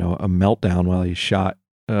meltdown while he shot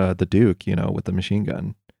the Duke, with the machine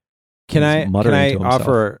gun. Can I himself.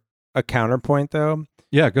 offer a counterpoint though?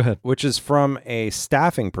 Yeah, go ahead. Which is from a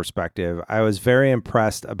staffing perspective. I was very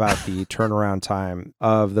impressed about the turnaround time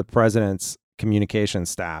of the president's communication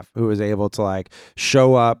staff, who was able to like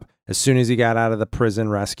show up as soon as he got out of the prison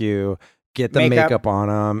rescue, get the makeup on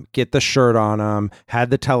him, get the shirt on him, had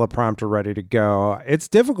the teleprompter ready to go. It's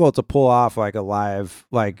difficult to pull off like a live,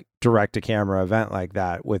 like direct to camera event like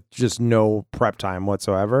that with just no prep time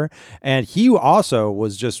whatsoever. And he also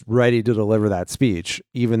was just ready to deliver that speech,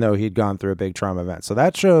 even though he'd gone through a big trauma event. So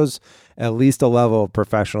that shows at least a level of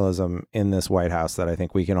professionalism in this White House that I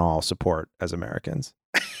think we can all support as Americans.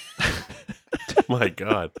 my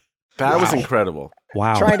God, that was incredible.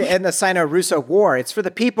 Wow. Trying to end the Sino-Russo war. It's for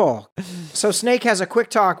the people. So Snake has a quick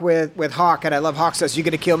talk with Hawk, and I love Hawk says, "You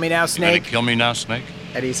gonna kill me now, Snake?" You gonna kill me now, Snake?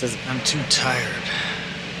 And he says, I'm too tired.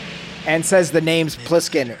 and says the name's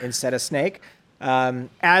Pliskin instead of Snake.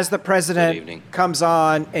 As the Good president evening. comes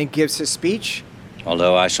on and gives his speech,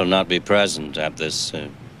 Although I shall not be present at this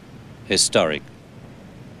historic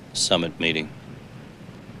summit meeting,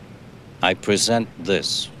 I present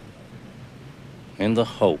this in the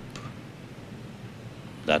hope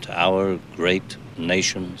that our great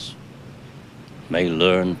nations may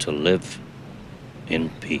learn to live in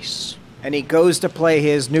peace. and he goes to play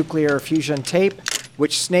his nuclear fusion tape,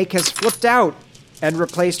 which Snake has flipped out and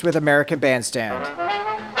replaced with American Bandstand.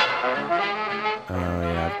 Oh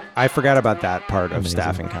yeah, I forgot about that part of Amazing.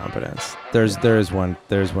 staffing competence. There's one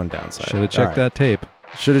downside. Should have checked that tape.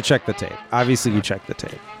 Should have checked the tape. Obviously, you checked the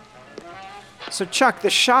tape. So Chuck, the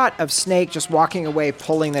shot of Snake just walking away,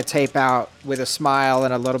 pulling the tape out with a smile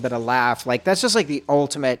and a little bit of laugh, like that's just like the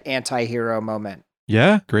ultimate anti-hero moment.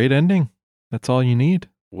 Yeah, great ending. That's all you need.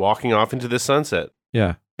 Walking off into the sunset.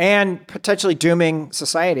 Yeah. And potentially dooming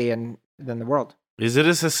society and then the world. Is it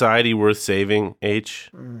a society worth saving, H?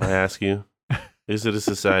 I ask you. Is it a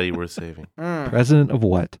society worth saving? President of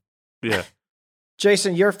what? Yeah.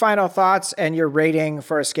 Jason, your final thoughts and your rating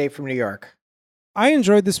for Escape from New York. I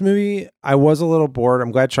enjoyed this movie. I was a little bored.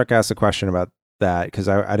 I'm glad Chuck asked a question about that because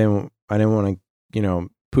I didn't want to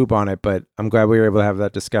poop on it, but I'm glad we were able to have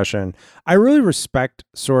that discussion. I really respect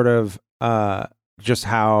sort of just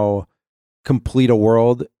how complete a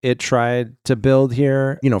world it tried to build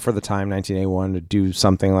here. For the time 1981 to do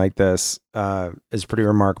something like this is pretty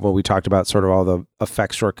remarkable. We talked about sort of all the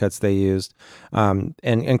effect shortcuts they used,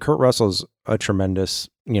 and Kurt Russell's a tremendous,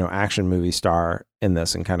 action movie star in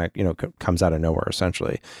this and kind of, comes out of nowhere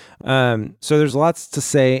essentially. So there's lots to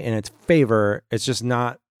say in its favor. It's just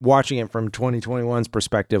not watching it from 2021's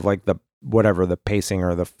perspective, like the pacing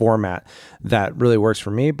or the format that really works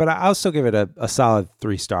for me. But I'll still give it a solid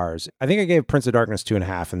 3 stars. I think I gave Prince of Darkness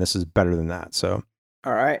 2.5, and this is better than that. So,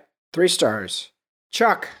 all right, 3 stars.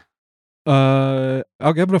 Chuck.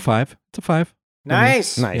 I'll give it a 5. It's a 5.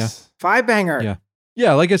 Nice. Nice. Yeah. 5 banger. Yeah.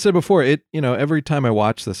 Yeah. Like I said before, every time I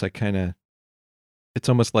watch this, it's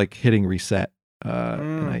almost like hitting reset.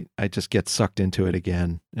 And I just get sucked into it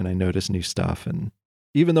again, and I notice new stuff. And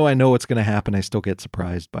even though I know what's going to happen, I still get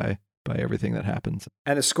surprised by everything that happens.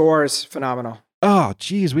 And the score is phenomenal. Oh,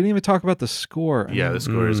 geez. We didn't even talk about the score. Yeah, the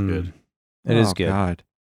score is good. It is good. God.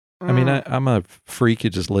 I mean, I'm a freak who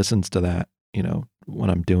just listens to that, when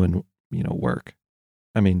I'm doing, work.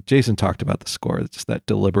 I mean, Jason talked about the score. It's just that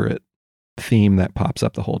deliberate theme that pops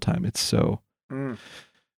up the whole time. It's so,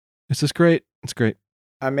 it's just great. It's great.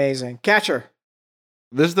 Amazing. Catcher.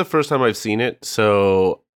 This is the first time I've seen it,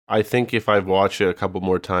 so I think if I've watched it a couple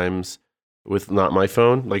more times with not my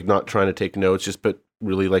phone, like not trying to take notes, but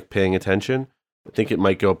really like paying attention, I think it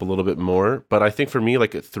might go up a little bit more. But I think for me,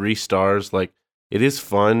 like at 3 stars, like it is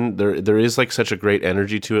fun. There is like such a great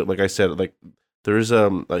energy to it. Like I said, like there is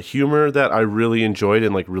a humor that I really enjoyed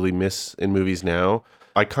and like really miss in movies now.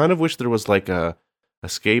 I kind of wish there was like a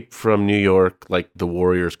Escape from New York, like the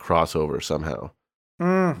Warriors crossover somehow.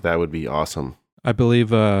 That would be awesome. I believe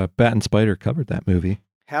Bat and Spider covered that movie.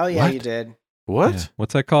 Hell yeah, What? you did. What? Yeah.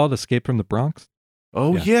 What's that called? Escape from the Bronx?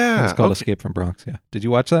 Oh, yeah. It's called Okay. Escape from Bronx, yeah. Did you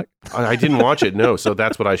watch that? I didn't watch it, no. So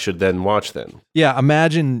that's what I should then watch then. Yeah,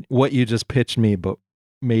 imagine what you just pitched me, but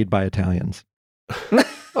made by Italians.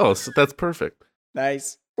 Oh, so that's perfect.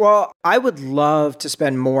 Nice. Well, I would love to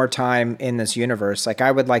spend more time in this universe. Like,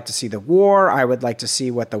 I would like to see the war. I would like to see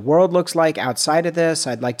what the world looks like outside of this.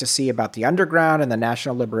 I'd like to see about the underground and the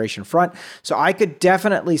National Liberation Front. So I could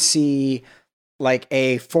definitely see like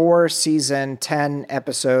a 4-season,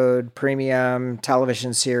 10-episode premium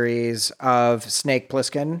television series of Snake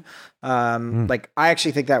Plissken. Like, I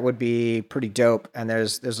actually think that would be pretty dope. And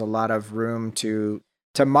there's a lot of room to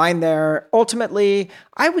mine there. Ultimately,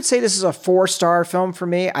 I would say this is a 4-star film for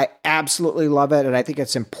me. I absolutely love it, and I think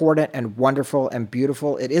it's important and wonderful and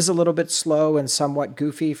beautiful. It is a little bit slow and somewhat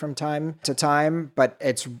goofy from time to time, but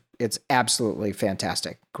it's absolutely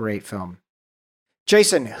fantastic. Great film.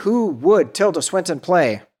 Jason, who would Tilda Swinton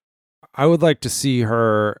play? I would like to see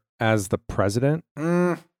her as the president.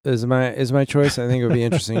 Is my choice. I think it would be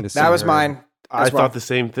interesting to see. That was her. mine. I thought the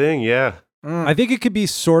same thing, yeah. I think it could be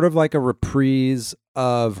sort of like a reprise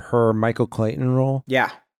of her Michael Clayton role. Yeah.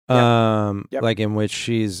 Like in which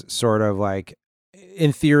she's sort of like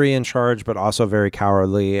in theory in charge, but also very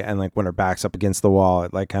cowardly. And like when her back's up against the wall,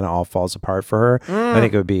 it like kind of all falls apart for her. I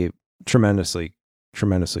think it would be tremendously,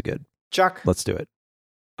 tremendously good. Chuck. Let's do it.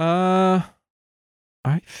 I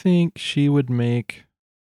think she would make.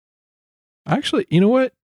 Actually, you know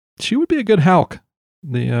what? She would be a good Hulk.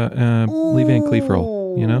 The Lee Van Cleef role.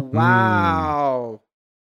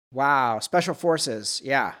 Wow. Special Forces.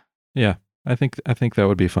 Yeah. Yeah. I think that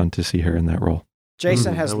would be fun to see her in that role.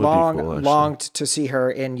 Jason has that would be cool, actually. longed to see her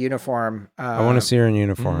in uniform. I want to see her in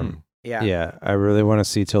uniform. Yeah. Yeah. I really want to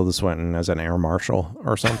see Tilda Swinton as an air marshal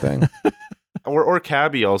or something. Or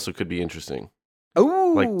Cabby also could be interesting.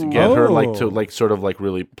 Oh, Like to get her like to like sort of like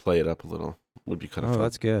really play it up a little would be kind of fun.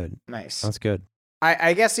 That's good. nice. That's good.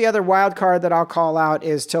 I guess the other wild card that I'll call out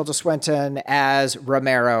is Tilda Swinton as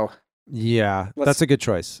Romero. Yeah, that's a good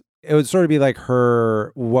choice. It would sort of be like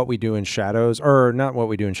her What We Do in Shadows, or not What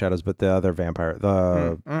We Do in Shadows, but the other vampire,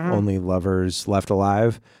 the Only Lovers Left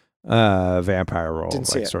Alive vampire role, Didn't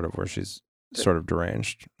see like it. sort of where she's sort of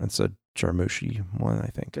deranged. It's a Jarmusch one, I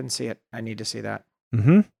think. Didn't see it. I need to see that.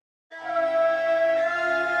 Mm-hmm.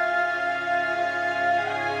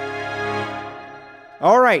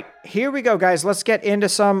 All right, here we go, guys. Let's get into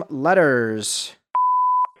some letters.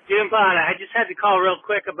 Jim Potter, I just had to call real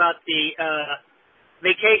quick about the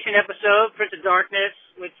vacation episode, Prince of Darkness,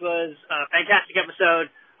 which was a fantastic episode.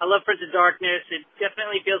 I love Prince of Darkness. It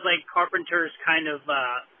definitely feels like Carpenter's kind of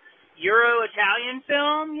Euro-Italian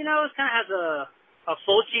film. You know, it kind of has a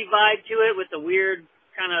Fulci vibe to it with the weird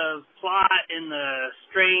kind of plot and the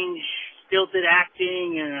strange, stilted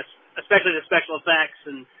acting, and especially the special effects.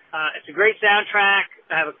 And it's a great soundtrack.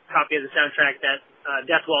 I have a copy of the soundtrack that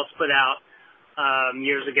Death Waltz put out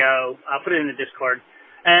years ago. I'll put it in the Discord.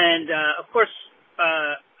 And, of course,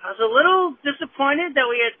 I was a little disappointed that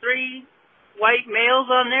we had 3 white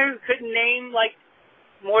males on there who couldn't name, like,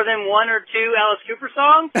 more than 1 or 2 Alice Cooper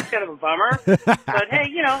songs. It's kind of a bummer. But,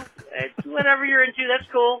 hey, you know, whatever you're into, that's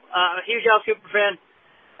cool. Huge Alice Cooper fan.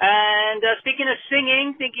 And speaking of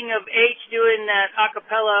singing, thinking of H doing that a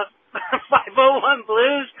cappella 501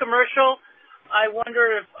 Blues commercial, I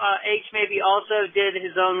wonder if H maybe also did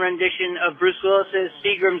his own rendition of Bruce Willis's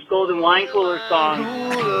Seagram's Golden Wine Cooler song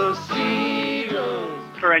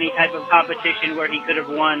for any type of competition where he could have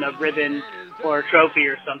won a ribbon or a trophy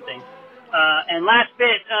or something. And last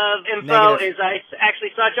bit of info is I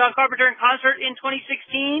actually saw John Carpenter in concert in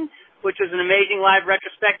 2016, which was an amazing live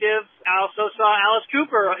retrospective. I also saw Alice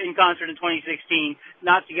Cooper in concert in 2016.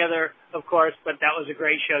 Not together, of course, but that was a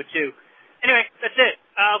great show, too. Anyway, that's it.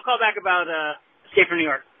 I'll call back about Escape from New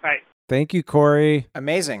York. All right. Thank you, Corey.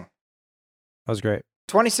 Amazing. That was great.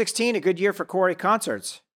 2016, a good year for Corey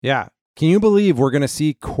concerts. Yeah. Can you believe we're going to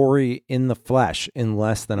see Corey in the flesh in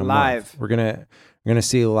less than a Live. month? We're going to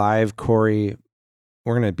see live Corey.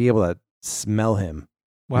 We're going to be able to smell him.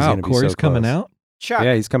 Wow, Corey's coming out? Chuck,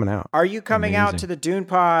 yeah, he's coming out. Are you coming out to the Dune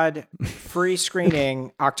Pod free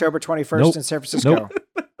screening October 21st in San Francisco?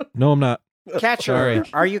 Nope. No, I'm not. Catcher, Sorry.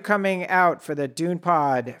 are you coming out for the Dune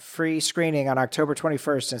Pod free screening on October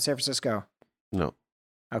 21st in San Francisco? No.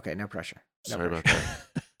 Okay, no pressure. Sorry about that.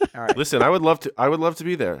 All right. Listen, I would love to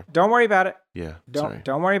be there. Don't worry about it. Yeah.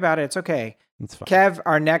 Don't worry about it. It's okay. It's fine. Kev,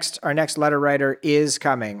 our next letter writer is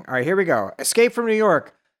coming. All right, here we go. Escape from New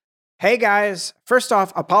York. Hey guys, first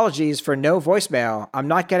off, apologies for no voicemail. I'm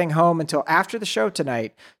not getting home until after the show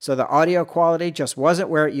tonight, so the audio quality just wasn't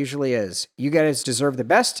where it usually is. You guys deserve the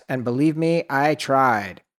best, and believe me, I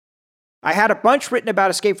tried. I had a bunch written about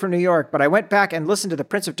Escape from New York, but I went back and listened to the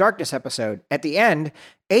Prince of Darkness episode. At the end,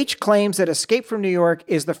 H claims that Escape from New York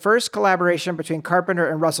is the first collaboration between Carpenter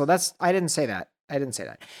and Russell. I didn't say that.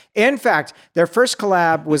 In fact, their first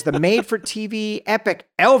collab was the made-for-TV epic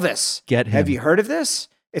Elvis. Get him. Have you heard of this?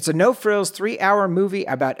 It's a no-frills 3-hour movie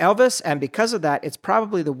about Elvis, and because of that, it's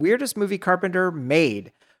probably the weirdest movie Carpenter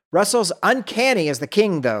made. Russell's uncanny as the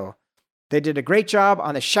king, though. They did a great job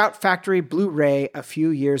on the Shout Factory Blu-ray a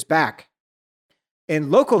few years back. In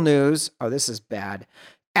local news, this is bad.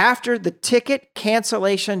 After the ticket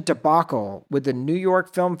cancellation debacle with the New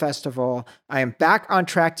York Film Festival, I am back on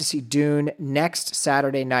track to see Dune next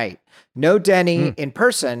Saturday night. No Denny in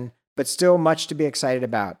person, but still much to be excited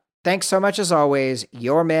about. Thanks so much as always.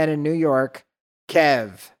 Your man in New York,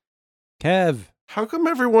 Kev. How come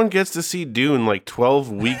everyone gets to see Dune like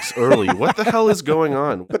 12 weeks early? What the hell is going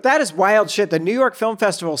on? But that is wild shit. The New York Film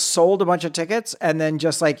Festival sold a bunch of tickets and then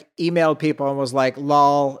just like emailed people and was like,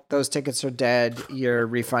 lol, those tickets are dead. You're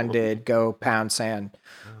refunded. Go pound sand.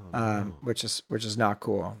 Which is not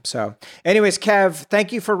cool. So anyways, Kev,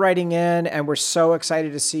 thank you for writing in. And we're so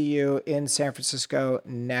excited to see you in San Francisco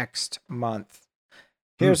next month.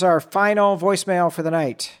 Here's our final voicemail for the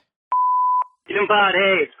night. Dune Pod,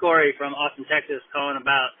 hey, it's Corey from Austin, Texas, calling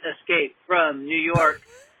about Escape from New York.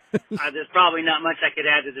 There's probably not much I could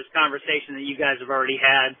add to this conversation that you guys have already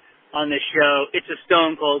had on this show. It's a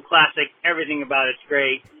stone cold classic. Everything about it's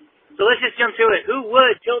great. So let's just jump to it. Who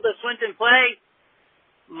would Tilda Swinton play?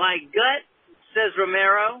 My gut says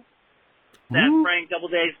Romero. That Frank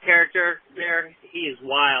Doubleday's character there, he is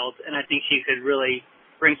wild, and I think she could really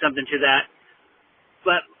bring something to that.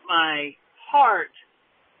 But my heart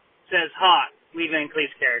says Hawk, Lee Van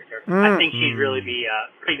Cleef's character. I think she'd really be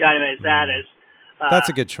pretty dynamite as that as that's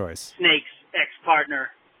a good choice. Snake's ex-partner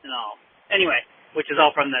and all. Anyway, which is all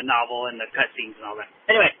from the novel and the cutscenes and all that.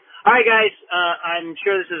 Anyway, all right, guys. I'm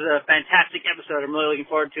sure this is a fantastic episode. I'm really looking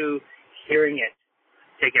forward to hearing it.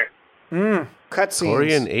 Take care. Cutscenes.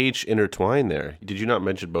 Corey and H intertwined there. Did you not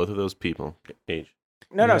mention both of those people? H.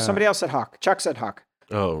 No, somebody else said Hawk. Chuck said Hawk.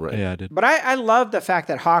 Oh, right. Yeah, I did. But I love the fact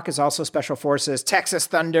that Hawk is also Special Forces. Texas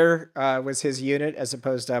Thunder was his unit as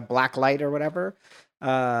opposed to Black Light or whatever.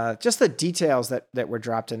 Just the details that were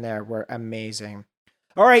dropped in there were amazing.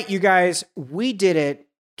 All right, you guys, we did it.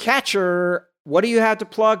 Catcher, what do you have to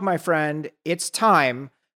plug, my friend? It's time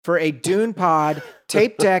for a Dune Pod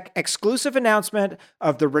tape deck exclusive announcement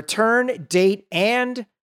of the return date and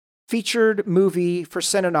featured movie for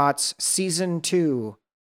Cinenauts Season 2.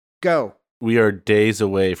 Go. We are days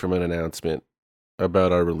away from an announcement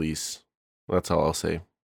about our release. That's all I'll say.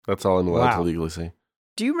 That's all I'm allowed to legally say.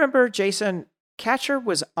 Do you remember, Jason, Catcher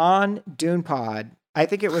was on Dune Pod? I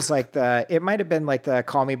think it was like it might have been like the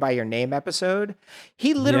Call Me By Your Name episode.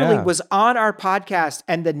 He literally was on our podcast,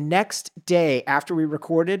 and the next day after we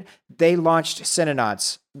recorded, they launched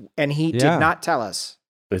Cinenauts, and he did not tell us.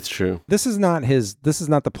 It's true. This is not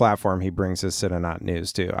the platform he brings his Cinenaut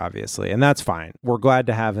news to, obviously. And that's fine. We're glad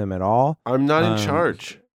to have him at all. I'm not in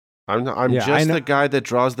charge. I'm just the guy that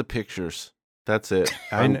draws the pictures. That's it.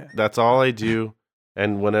 That's all I do.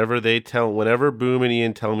 And whenever Boom and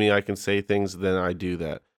Ian tell me I can say things, then I do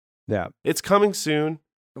that. Yeah. It's coming soon.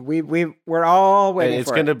 We're all waiting and it's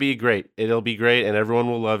for going it. to be great. It'll be great, and everyone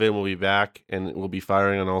will love it. And we'll be back, and we'll be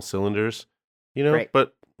firing on all cylinders. Great.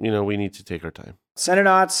 But we need to take our time.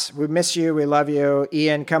 Cinenauts, we miss you. We love you.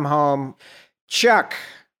 Ian, come home. Chuck,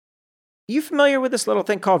 you familiar with this little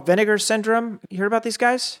thing called Vinegar Syndrome? You heard about these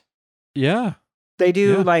guys? Yeah. They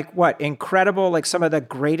do incredible, some of the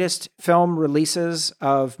greatest film releases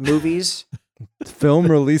of movies. Film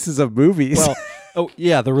releases of movies. Well,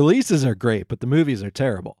 the releases are great, but the movies are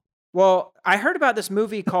terrible. Well, I heard about this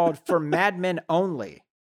movie called For Mad Men Only.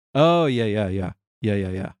 Oh, yeah.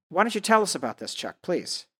 Why don't you tell us about this, Chuck,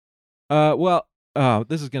 please?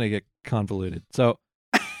 This is going to get convoluted. So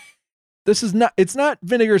it's not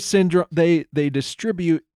Vinegar Syndrome. They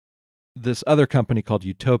distribute this other company called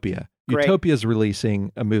Utopia. Great. Utopia is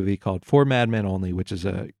releasing a movie called For Mad Men Only, which is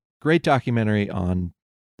a great documentary on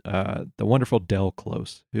the wonderful Del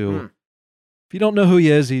Close, who, if you don't know who he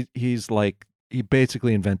is, he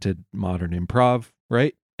basically invented modern improv,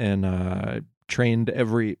 right? And trained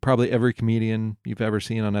probably every comedian you've ever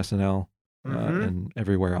seen on SNL and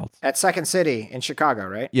everywhere else. At Second City in Chicago,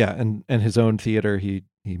 right? Yeah, and his own theater he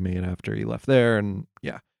made after he left there, and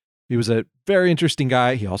he was a very interesting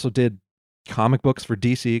guy. He also did comic books for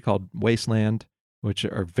DC called Wasteland, which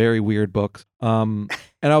are very weird books. And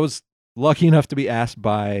I was lucky enough to be asked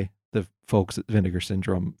by the folks at Vinegar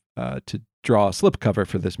Syndrome to draw a slipcover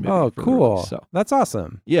for this movie. Oh, cool. Release. So that's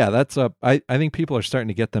awesome. yeah, that's I think people are starting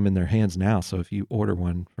to get them in their hands now. So if you order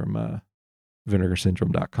one from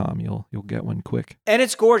vinegarsyndrome.com, you'll get one quick. And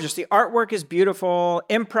it's gorgeous. The artwork is beautiful.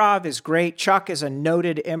 Improv is great. Chuck is a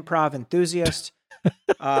noted improv enthusiast.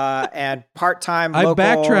 And part-time local. I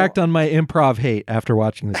backtracked on my improv hate after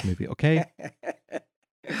watching this movie, okay?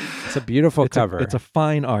 It's a beautiful cover. It's a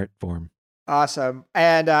fine art form. Awesome.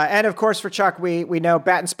 And of course for Chuck, we know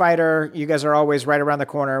Bat and Spider, you guys are always right around the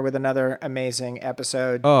corner with another amazing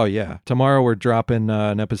episode. Oh, yeah. Tomorrow we're dropping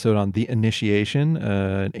an episode on The Initiation,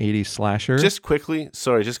 an 80s slasher. Just quickly.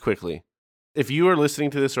 If you are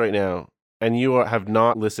listening to this right now and you have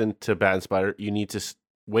not listened to Bat and Spider, you need to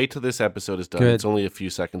wait till this episode is done. Good. It's only a few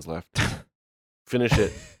seconds left. Finish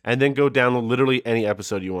it. And then go download literally any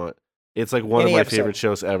episode you want. It's like one of my favorite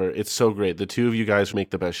shows ever. It's so great. The two of you guys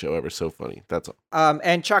make the best show ever. So funny. That's all.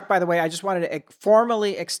 And Chuck, by the way, I just wanted to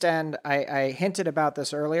formally extend, I hinted about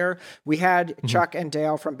this earlier. We had Chuck and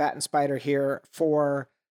Dale from Bat and Spider here for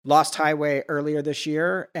Lost Highway earlier this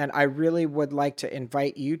year. And I really would like to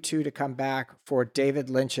invite you two to come back for David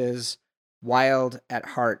Lynch's Wild at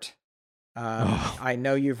Heart. I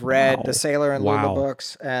know you've read the Sailor and Lula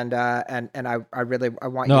books, and I want you to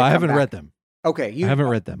come No, I haven't read them. Okay, I haven't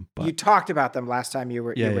read them. But you talked about them last time you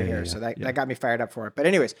were here, so that got me fired up for it. But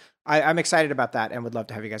anyways, I'm excited about that and would love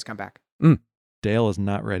to have you guys come back. Dale is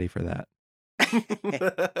not ready for that.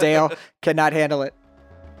 Dale cannot handle it.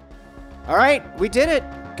 All right, we did it.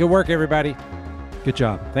 Good work, everybody. Good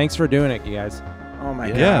job. Thanks for doing it, you guys. Oh my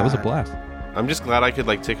God. Yeah, it was a blast. I'm just glad I could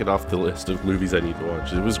tick it off the list of movies I need to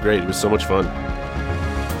watch. It was great. It was so much fun.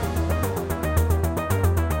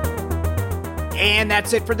 And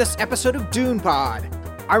that's it for this episode of Dune Pod.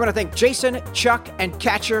 I want to thank Jason, Chuck, and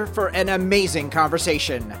Catcher for an amazing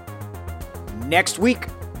conversation. Next week,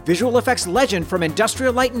 visual effects legend from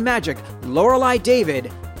Industrial Light and Magic, Lorelei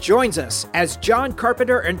David, joins us as John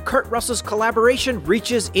Carpenter and Kurt Russell's collaboration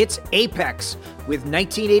reaches its apex with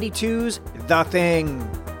 1982's The Thing.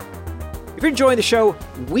 If you're enjoying the show,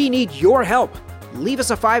 we need your help. Leave us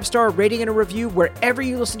a 5-star rating and a review wherever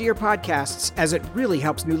you listen to your podcasts, as it really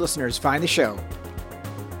helps new listeners find the show.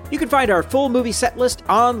 You can find our full movie set list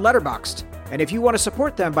on Letterboxd, and if you want to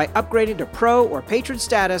support them by upgrading to pro or patron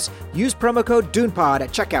status, use promo code DUNEPOD at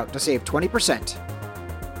checkout to save 20%.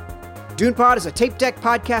 DunePod is a Tape Deck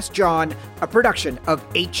Podcast John, a production of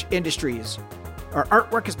H Industries. Our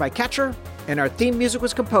artwork is by Catcher, and our theme music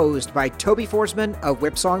was composed by Toby Forsman of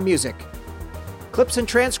Whipsong Music. Clips and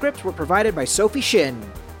transcripts were provided by Sophie Shin.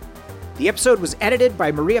 The episode was edited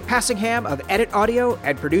by Maria Passingham of Edit Audio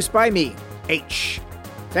and produced by me, H.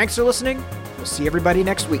 Thanks for listening. We'll see everybody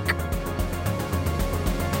next week.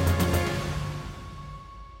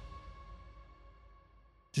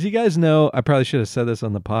 Did you guys know, I probably should have said this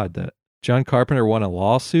on the pod, that John Carpenter won a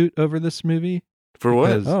lawsuit over this movie? For what?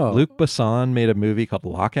 Because Luc Besson made a movie called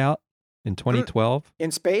Lockout in 2012.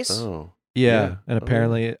 In space? Oh. Yeah, and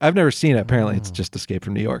apparently, I've never seen it. Apparently, it's just Escape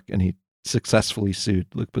from New York, and he successfully sued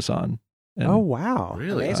Luc Besson. And, oh, wow.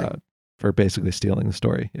 Really? Amazing. for basically stealing the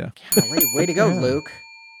story. Yeah. Way to go, Luke.